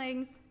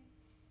feelings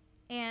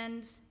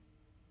and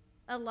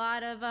a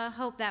lot of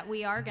hope that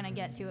we are going to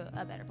get to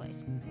a better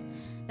place,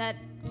 that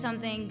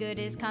something good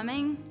is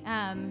coming,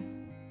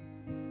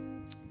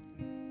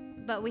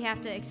 but we have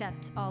to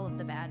accept all of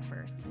the bad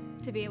first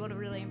to be able to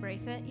really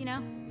embrace it, you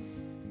know?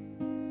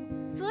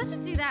 So let's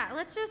just do that.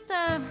 Let's just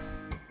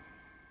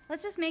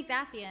make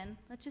that the end.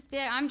 Let's just be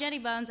like, I'm Jetty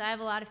Bones. I have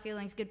a lot of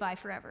feelings. Goodbye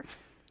forever.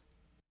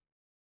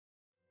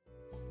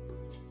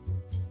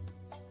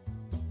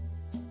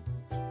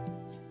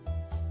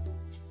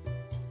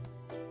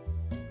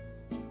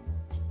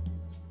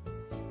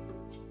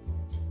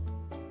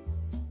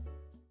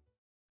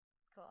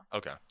 Cool.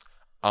 Okay.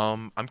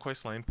 I'm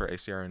Quace Lane for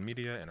ACRN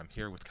Media, and I'm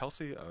here with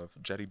Kelsey of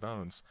Jetty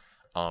Bones.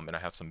 And I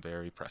have some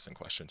very pressing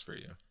questions for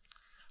you.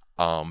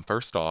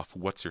 First off,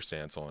 what's your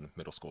stance on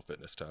middle school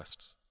fitness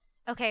tests?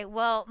 Okay,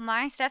 well,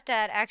 my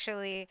stepdad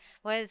actually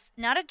was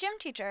not a gym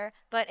teacher,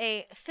 but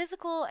a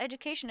physical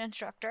education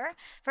instructor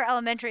for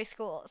elementary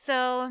school.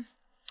 So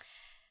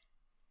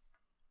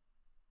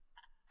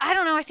I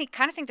don't know. I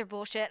kind of think they're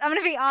bullshit. I'm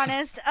gonna be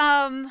honest.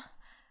 And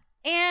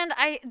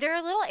they're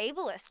a little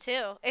ableist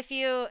too. If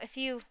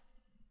you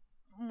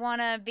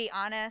want to be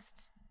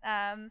honest,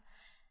 and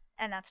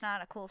that's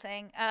not a cool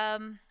thing.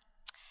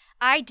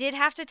 I did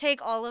have to take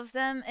all of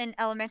them in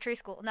elementary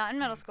school, not in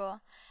middle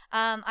school.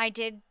 I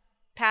did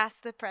pass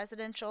the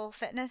presidential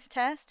fitness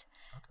test,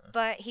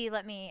 but he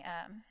let me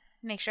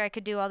make sure I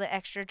could do all the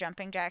extra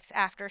jumping jacks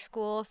after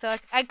school. So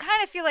I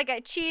kind of feel like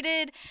I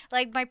cheated.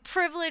 Like, my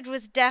privilege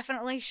was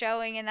definitely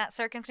showing in that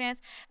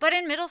circumstance. But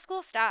in middle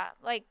school, stop.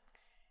 Like,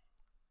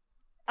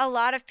 a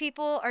lot of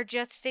people are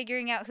just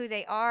figuring out who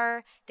they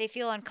are. They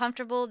feel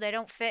uncomfortable. They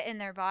don't fit in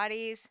their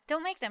bodies.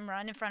 Don't make them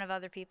run in front of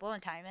other people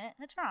and time it.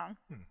 It's wrong.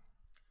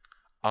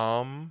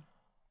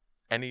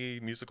 Any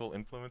musical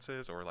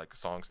influences or like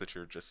songs that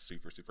you're just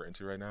super, super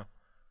into right now?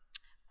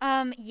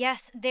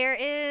 Yes, there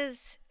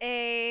is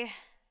a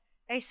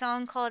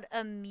song called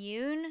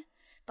Immune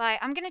by,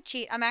 I'm going to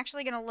cheat. I'm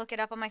actually going to look it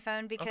up on my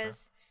phone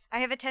because I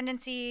have a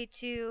tendency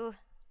to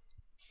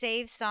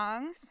save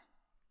songs.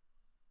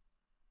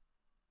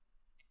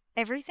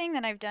 Everything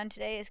that I've done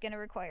today is going to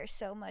require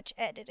so much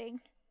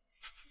editing.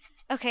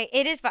 Okay,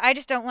 it is, but I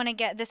just don't want to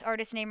get this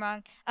artist's name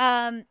wrong.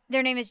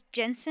 Their name is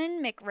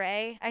Jensen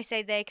McRae. I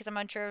say they because I'm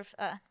unsure of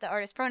the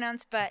artist's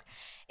pronouns, but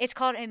it's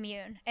called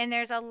Immune. And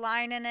there's a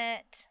line in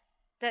it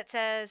that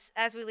says,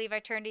 "As we leave, I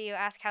turn to you,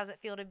 ask how's it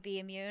feel to be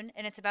immune?"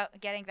 And it's about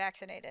getting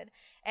vaccinated.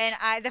 And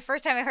the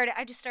first time I heard it,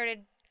 I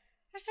started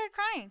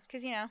crying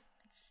because, you know,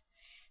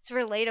 it's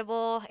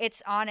relatable,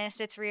 it's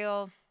honest, it's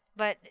real,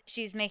 but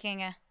she's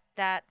making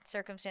that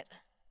circumstance.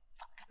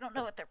 Fuck, I don't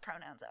know what their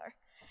pronouns are.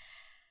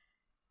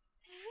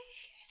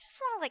 I just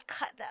want to, like,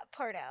 cut that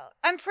part out.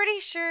 I'm pretty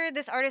sure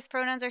this artist's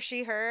pronouns are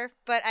she, her,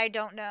 but I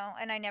don't know,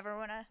 and I never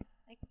want to,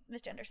 like,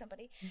 misgender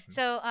somebody.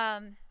 So,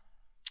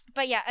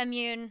 but yeah,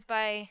 Immune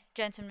by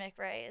Jensen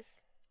McRae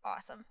is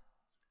awesome.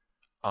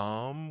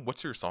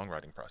 What's your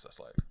songwriting process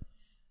like?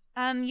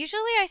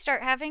 Usually I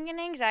start having an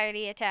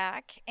anxiety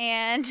attack,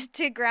 and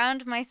to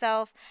ground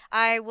myself,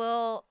 I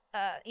will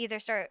either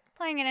start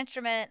playing an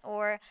instrument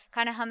or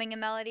kind of humming a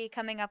melody,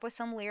 coming up with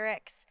some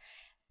lyrics.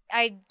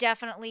 I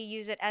definitely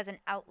use it as an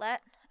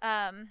outlet.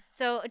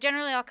 So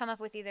generally I'll come up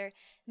with either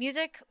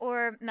music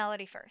or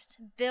melody first.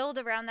 Build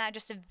around that,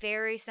 just a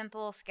very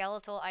simple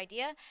skeletal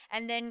idea,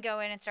 and then go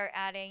in and start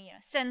adding, you know,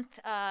 synth,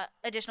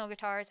 additional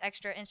guitars,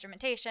 extra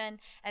instrumentation,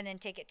 and then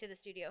take it to the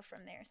studio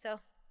from there.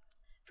 So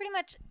pretty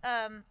much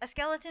a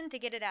skeleton to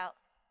get it out.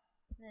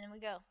 And then we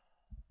go.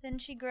 Then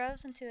she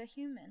grows into a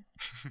human.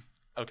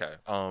 Okay,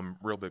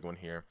 real big one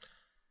here.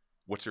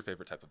 What's your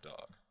favorite type of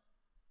dog?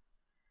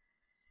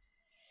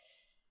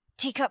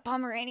 Teacup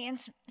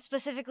Pomeranians,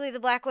 specifically the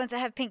black ones that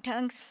have pink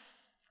tongues.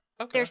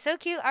 Okay. They're so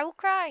cute. I will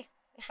cry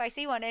if I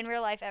see one in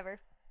real life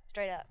ever.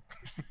 Straight up.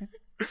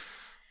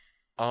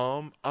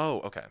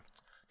 Okay.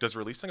 Does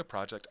releasing a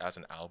project as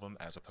an album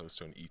as opposed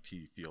to an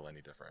EP feel any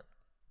different?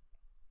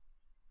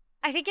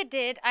 I think it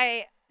did.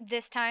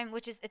 This time,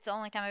 which is, it's the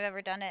only time I've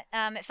ever done it,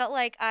 it felt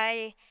like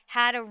I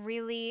had a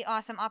really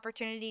awesome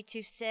opportunity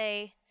to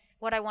say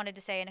what I wanted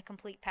to say in a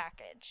complete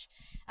package,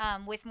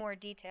 with more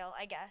detail,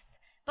 I guess.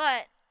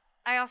 But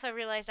I also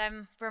realized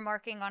I'm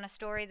remarking on a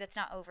story that's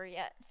not over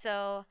yet.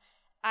 So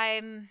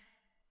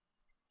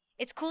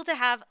it's cool to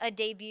have a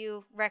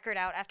debut record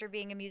out after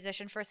being a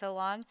musician for so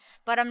long,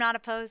 but I'm not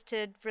opposed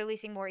to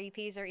releasing more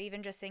EPs or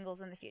even just singles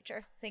in the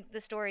future. I think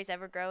the story's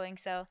ever growing,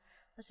 so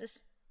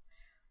let's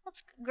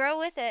grow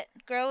with it,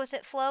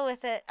 flow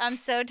with it. I'm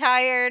so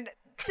tired.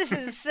 This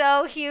is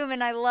so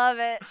human. I love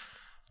it.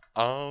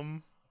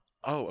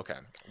 Okay.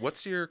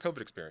 What's your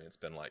COVID experience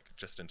been like,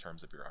 just in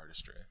terms of your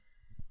artistry?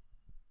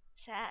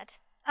 Sad.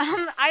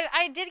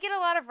 I did get a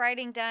lot of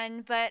writing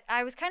done, but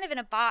I was kind of in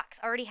a box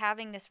already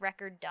having this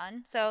record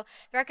done. So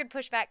the record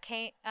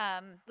Pushback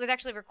was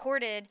actually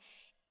recorded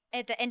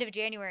at the end of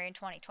January in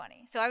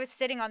 2020. So I was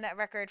sitting on that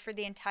record for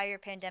the entire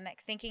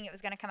pandemic, thinking it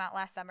was going to come out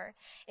last summer.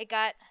 It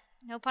got,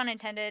 no pun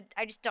intended,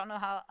 I just don't know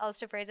how else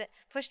to phrase it,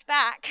 pushed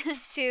back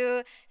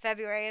to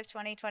February of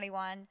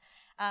 2021.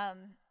 I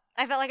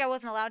felt like I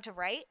wasn't allowed to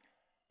write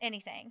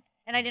anything,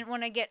 and I didn't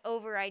want to get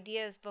over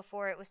ideas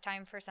before it was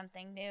time for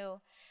something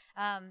new.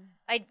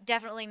 I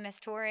definitely miss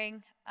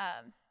touring.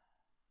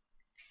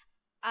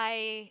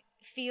 I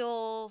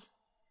feel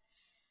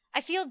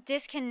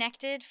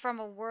disconnected from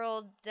a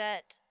world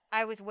that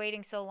I was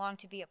waiting so long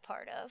to be a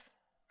part of.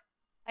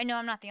 I know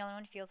I'm not the only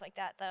one who feels like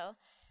that, though.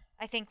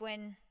 I think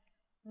when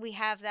we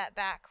have that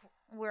back,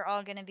 we're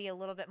all going to be a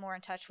little bit more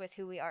in touch with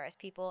who we are as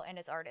people and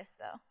as artists,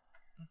 though.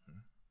 Mm-hmm.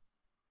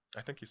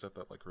 I think you said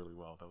that like really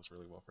well. That was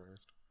really well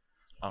phrased.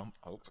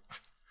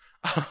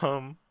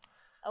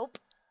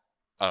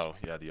 Oh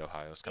yeah, the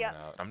Ohio's coming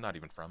out. I'm not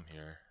even from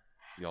here.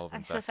 Y'all have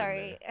I'm so invested in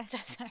sorry. me. I'm so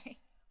sorry.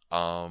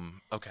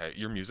 Okay,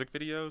 your music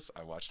videos,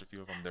 I watched a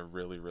few of them. They're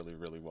really, really,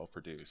 really well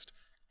produced.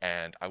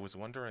 And I was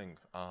wondering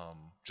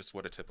just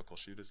what a typical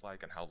shoot is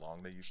like and how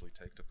long they usually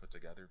take to put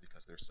together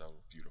because they're so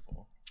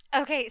beautiful.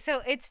 Okay,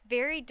 so it's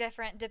very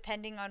different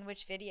depending on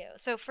which video.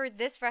 So for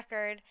this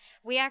record,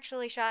 we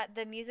actually shot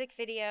the music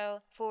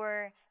video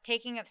for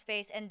Taking Up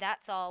Space, and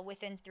that's all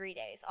within 3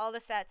 days. All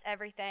the sets,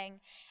 everything.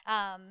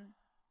 I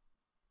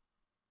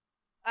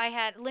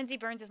had Lindsay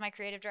Burns is my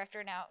creative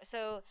director now.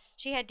 So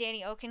she had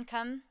Danny Oken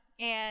come,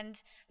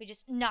 and we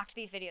just knocked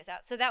these videos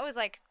out. So that was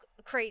like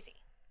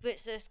crazy, but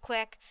it's just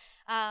quick.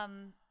 A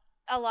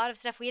lot of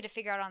stuff we had to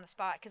figure out on the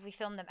spot because we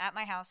filmed them at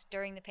my house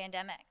during the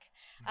pandemic.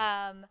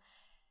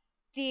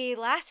 The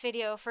last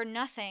video for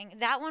Nothing,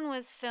 that one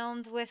was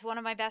filmed with one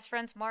of my best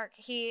friends, Mark.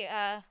 He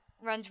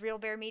runs Real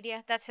Bear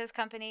Media. That's his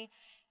company.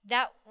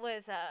 That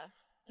was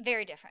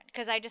very different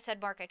because I just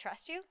said, Mark, I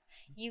trust you.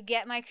 You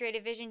get my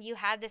creative vision. You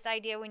had this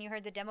idea when you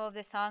heard the demo of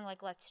this song,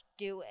 like, let's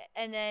do it.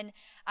 And then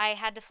I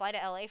had to fly to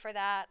LA for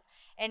that.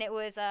 And it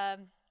was, I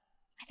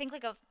think,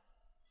 like a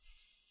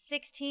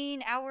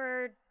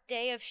 16-hour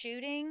day of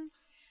shooting.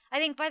 I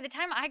think by the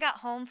time I got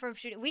home from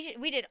shooting,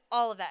 we did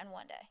all of that in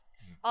one day.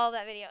 All of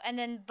that video. And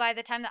then by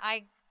the time that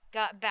I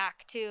got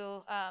back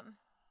to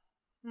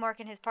Mark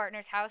and his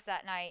partner's house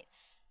that night,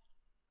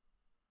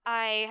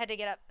 I had to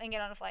get up and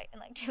get on a flight in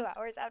like 2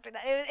 hours after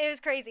that. It was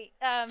crazy,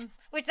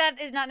 which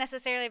that is not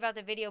necessarily about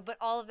the video, but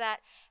all of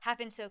that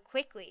happened so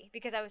quickly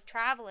because I was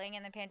traveling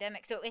in the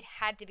pandemic, so it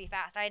had to be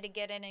fast. I had to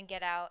get in and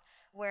get out,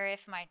 where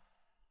if my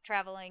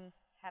traveling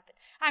happened.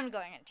 I'm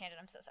going on a tangent.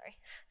 I'm so sorry.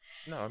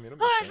 No, I mean, I'm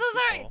so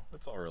sorry.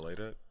 It's all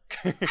related.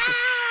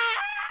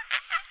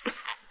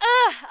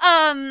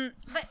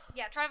 But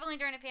yeah, traveling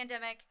during a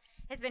pandemic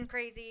has been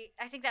crazy.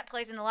 I think that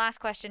plays in the last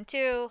question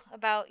too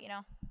about,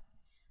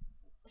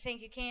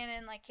 things you can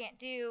and like can't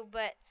do.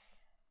 But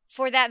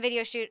for that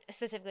video shoot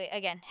specifically,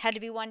 again, had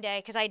to be one day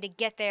because I had to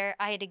get there.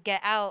 I had to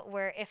get out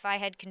where if I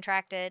had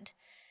contracted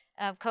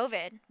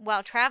COVID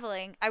while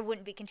traveling, I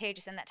wouldn't be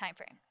contagious in that time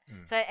frame.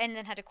 So and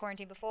then had to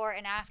quarantine before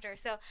and after.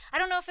 So I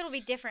don't know if it'll be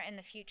different in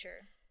the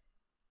future.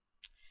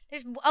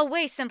 There's a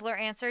way simpler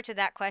answer to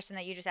that question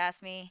that you just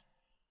asked me.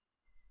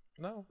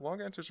 No,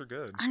 long answers are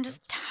good. I'm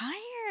just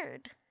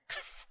tired.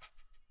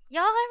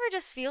 Y'all ever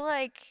just feel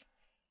like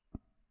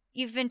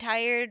you've been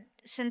tired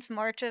since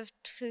March of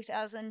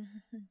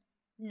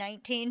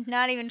 2019?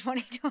 Not even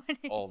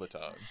 2020. All the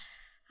time.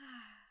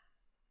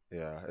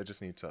 Yeah, I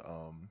just need to,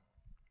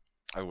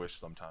 I wish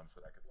sometimes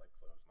that I could, like,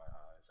 close my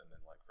eyes and then,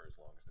 like, for as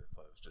long as they're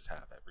closed, just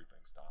have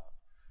everything stop.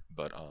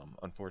 But,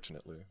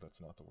 unfortunately,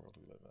 that's not the world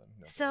we live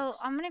in. So,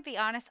 I'm going to be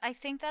honest, I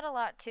think that a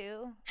lot,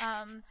 too.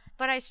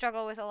 But I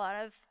struggle with a lot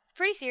of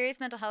pretty serious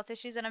mental health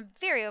issues that I'm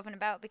very open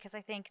about because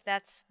I think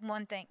that's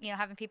one thing,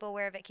 having people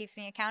aware of it keeps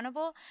me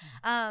accountable.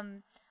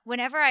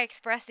 Whenever I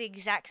express the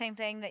exact same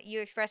thing that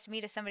you expressed to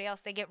me to somebody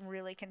else, they get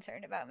really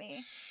concerned about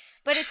me.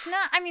 But it's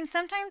not,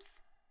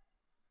 sometimes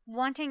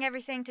wanting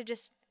everything to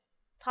just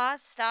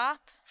pause,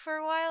 stop for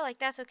a while, like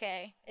that's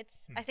okay.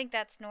 I think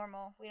that's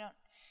normal. We don't,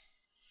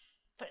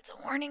 but it's a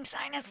warning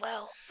sign as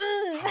well.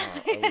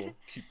 I will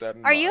keep that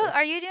in Are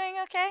mind. you doing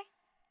okay?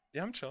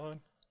 Yeah, I'm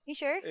chilling. You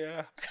sure?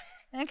 Yeah.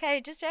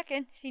 Okay, just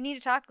checking. If you need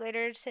to talk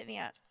later, just hit me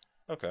up.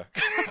 Okay.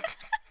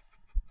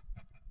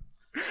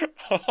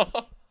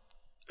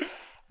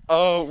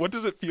 What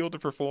does it feel to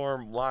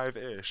perform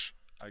live-ish,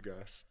 I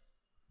guess?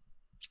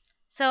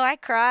 So I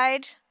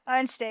cried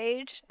on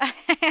stage. I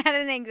had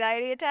an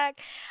anxiety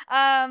attack.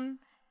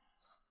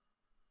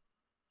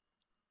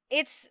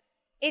 It's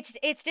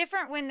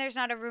different when there's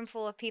not a room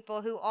full of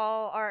people who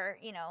all are,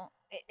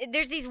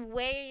 there's these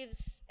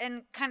waves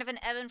and kind of an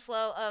ebb and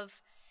flow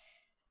of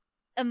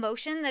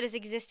emotion that is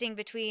existing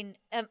between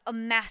a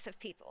mass of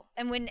people.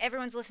 And when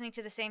everyone's listening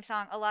to the same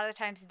song, a lot of the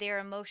times their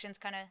emotions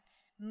kind of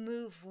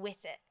move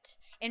with it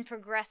and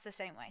progress the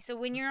same way. So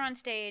when you're on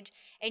stage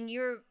and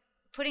you're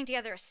putting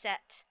together a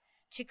set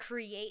to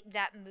create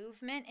that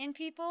movement in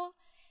people,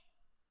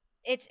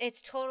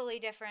 it's totally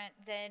different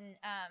than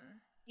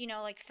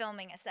like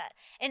filming a set.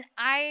 And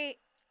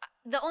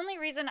the only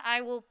reason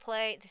I will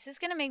play, this is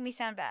going to make me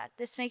sound bad.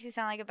 This makes me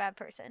sound like a bad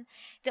person.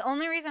 The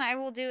only reason I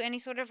will do any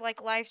sort of like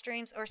live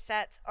streams or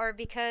sets are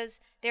because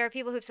there are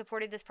people who've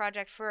supported this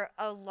project for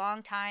a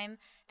long time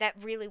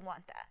that really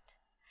want that.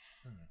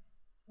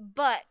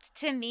 But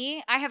to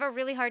me, I have a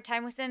really hard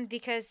time with them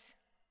because,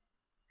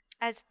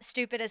 as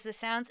stupid as this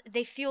sounds,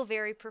 they feel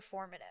very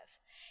performative.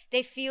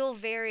 they feel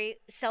very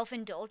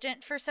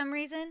self-indulgent for some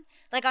reason.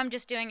 Like I'm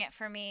just doing it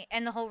for me,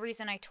 and the whole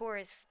reason I tour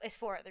is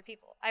for other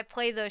people. I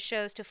play those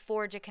shows to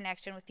forge a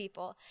connection with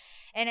people,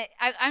 and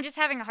I'm just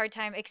having a hard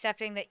time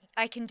accepting that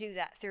I can do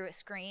that through a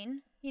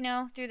screen,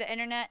 through the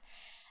internet,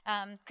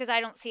 because I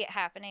don't see it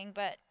happening.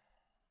 But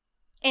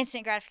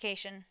instant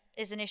gratification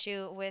is an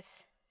issue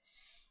with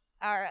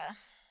our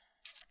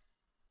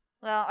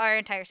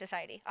entire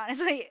society,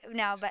 honestly,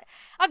 now, but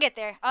I'll get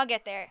there.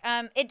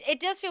 It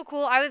does feel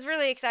cool. I was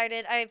really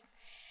excited. I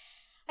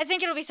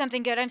think it'll be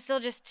something good. I'm still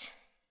just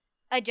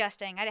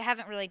adjusting. I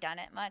haven't really done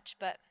it much,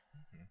 but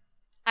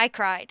I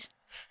cried.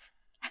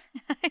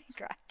 I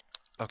cried.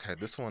 Okay,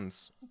 this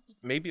one's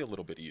maybe a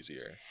little bit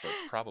easier, but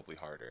probably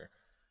harder.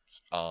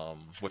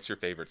 What's your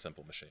favorite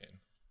simple machine?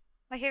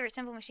 My favorite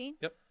simple machine?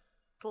 Yep.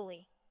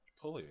 Pulley.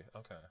 Pulley,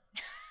 okay.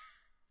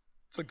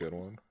 It's a good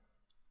one.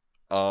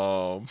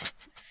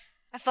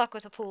 I fuck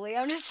with a pulley,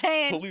 I'm just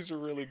saying. Pulleys are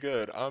really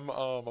good. I'm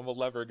a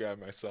lever guy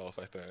myself,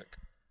 I think.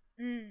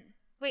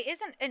 Wait,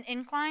 isn't an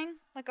incline,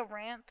 like a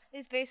ramp,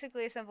 is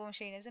basically a simple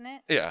machine, isn't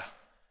it? Yeah.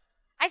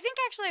 I think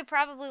actually I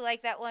probably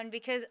like that one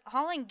because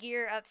hauling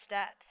gear up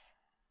steps.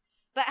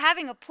 But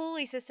having a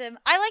pulley system,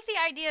 I like the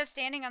idea of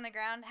standing on the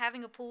ground,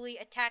 having a pulley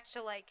attached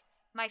to, like,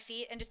 my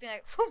feet and just being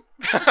like, whoom.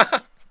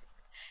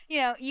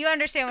 You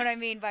understand what I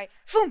mean by,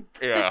 whoom.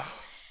 Yeah.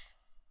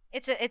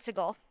 It's a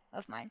goal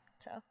of mine,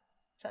 so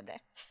someday.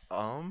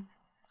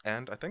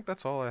 And I think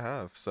that's all I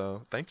have.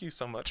 So thank you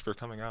so much for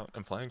coming out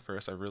and playing for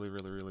us. I really,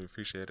 really, really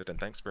appreciate it. And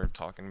thanks for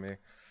talking to me.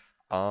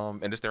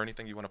 And is there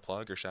anything you want to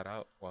plug or shout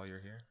out while you're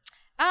here?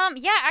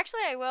 Yeah,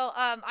 actually I will.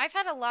 I've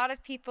had a lot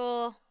of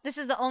people, this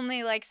is the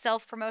only like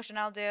self-promotion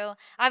I'll do.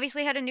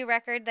 Obviously had a new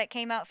record that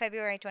came out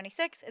February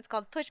 26th. It's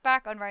called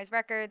Pushback on Rise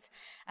Records.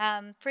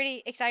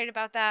 Pretty excited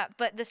about that,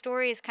 but the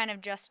story is kind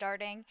of just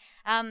starting.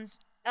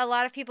 A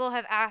lot of people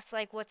have asked,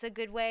 like, what's a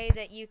good way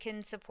that you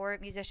can support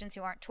musicians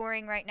who aren't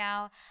touring right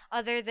now,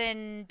 other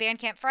than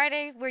Bandcamp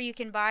Friday, where you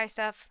can buy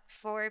stuff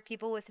for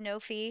people with no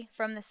fee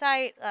from the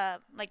site,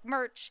 like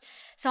merch,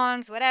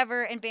 songs,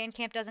 whatever, and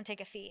Bandcamp doesn't take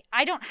a fee.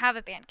 I don't have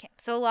a Bandcamp,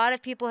 so a lot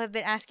of people have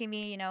been asking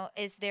me,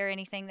 is there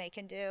anything they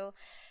can do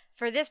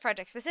for this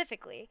project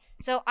specifically?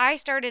 So I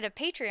started a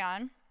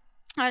Patreon.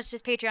 It's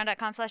just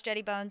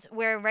patreon.com/JettyBones,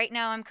 where right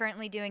now I'm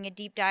currently doing a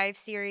deep dive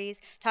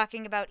series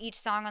talking about each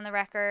song on the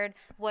record,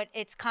 what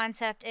its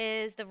concept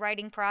is, the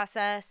writing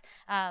process.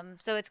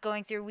 So it's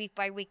going through week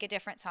by week a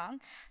different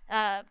song.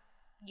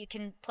 You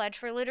can pledge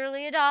for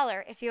literally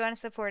 $1 if you want to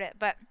support it.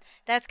 But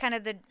that's kind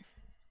of the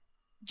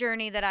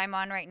journey that I'm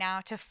on right now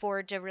to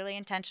forge a really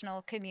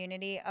intentional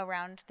community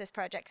around this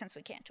project since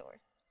we can't tour.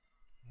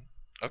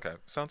 Okay,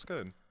 sounds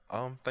good.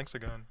 Thanks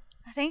again.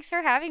 Thanks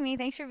for having me.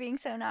 Thanks for being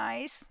so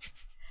nice.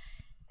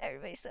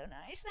 Everybody's so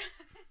nice.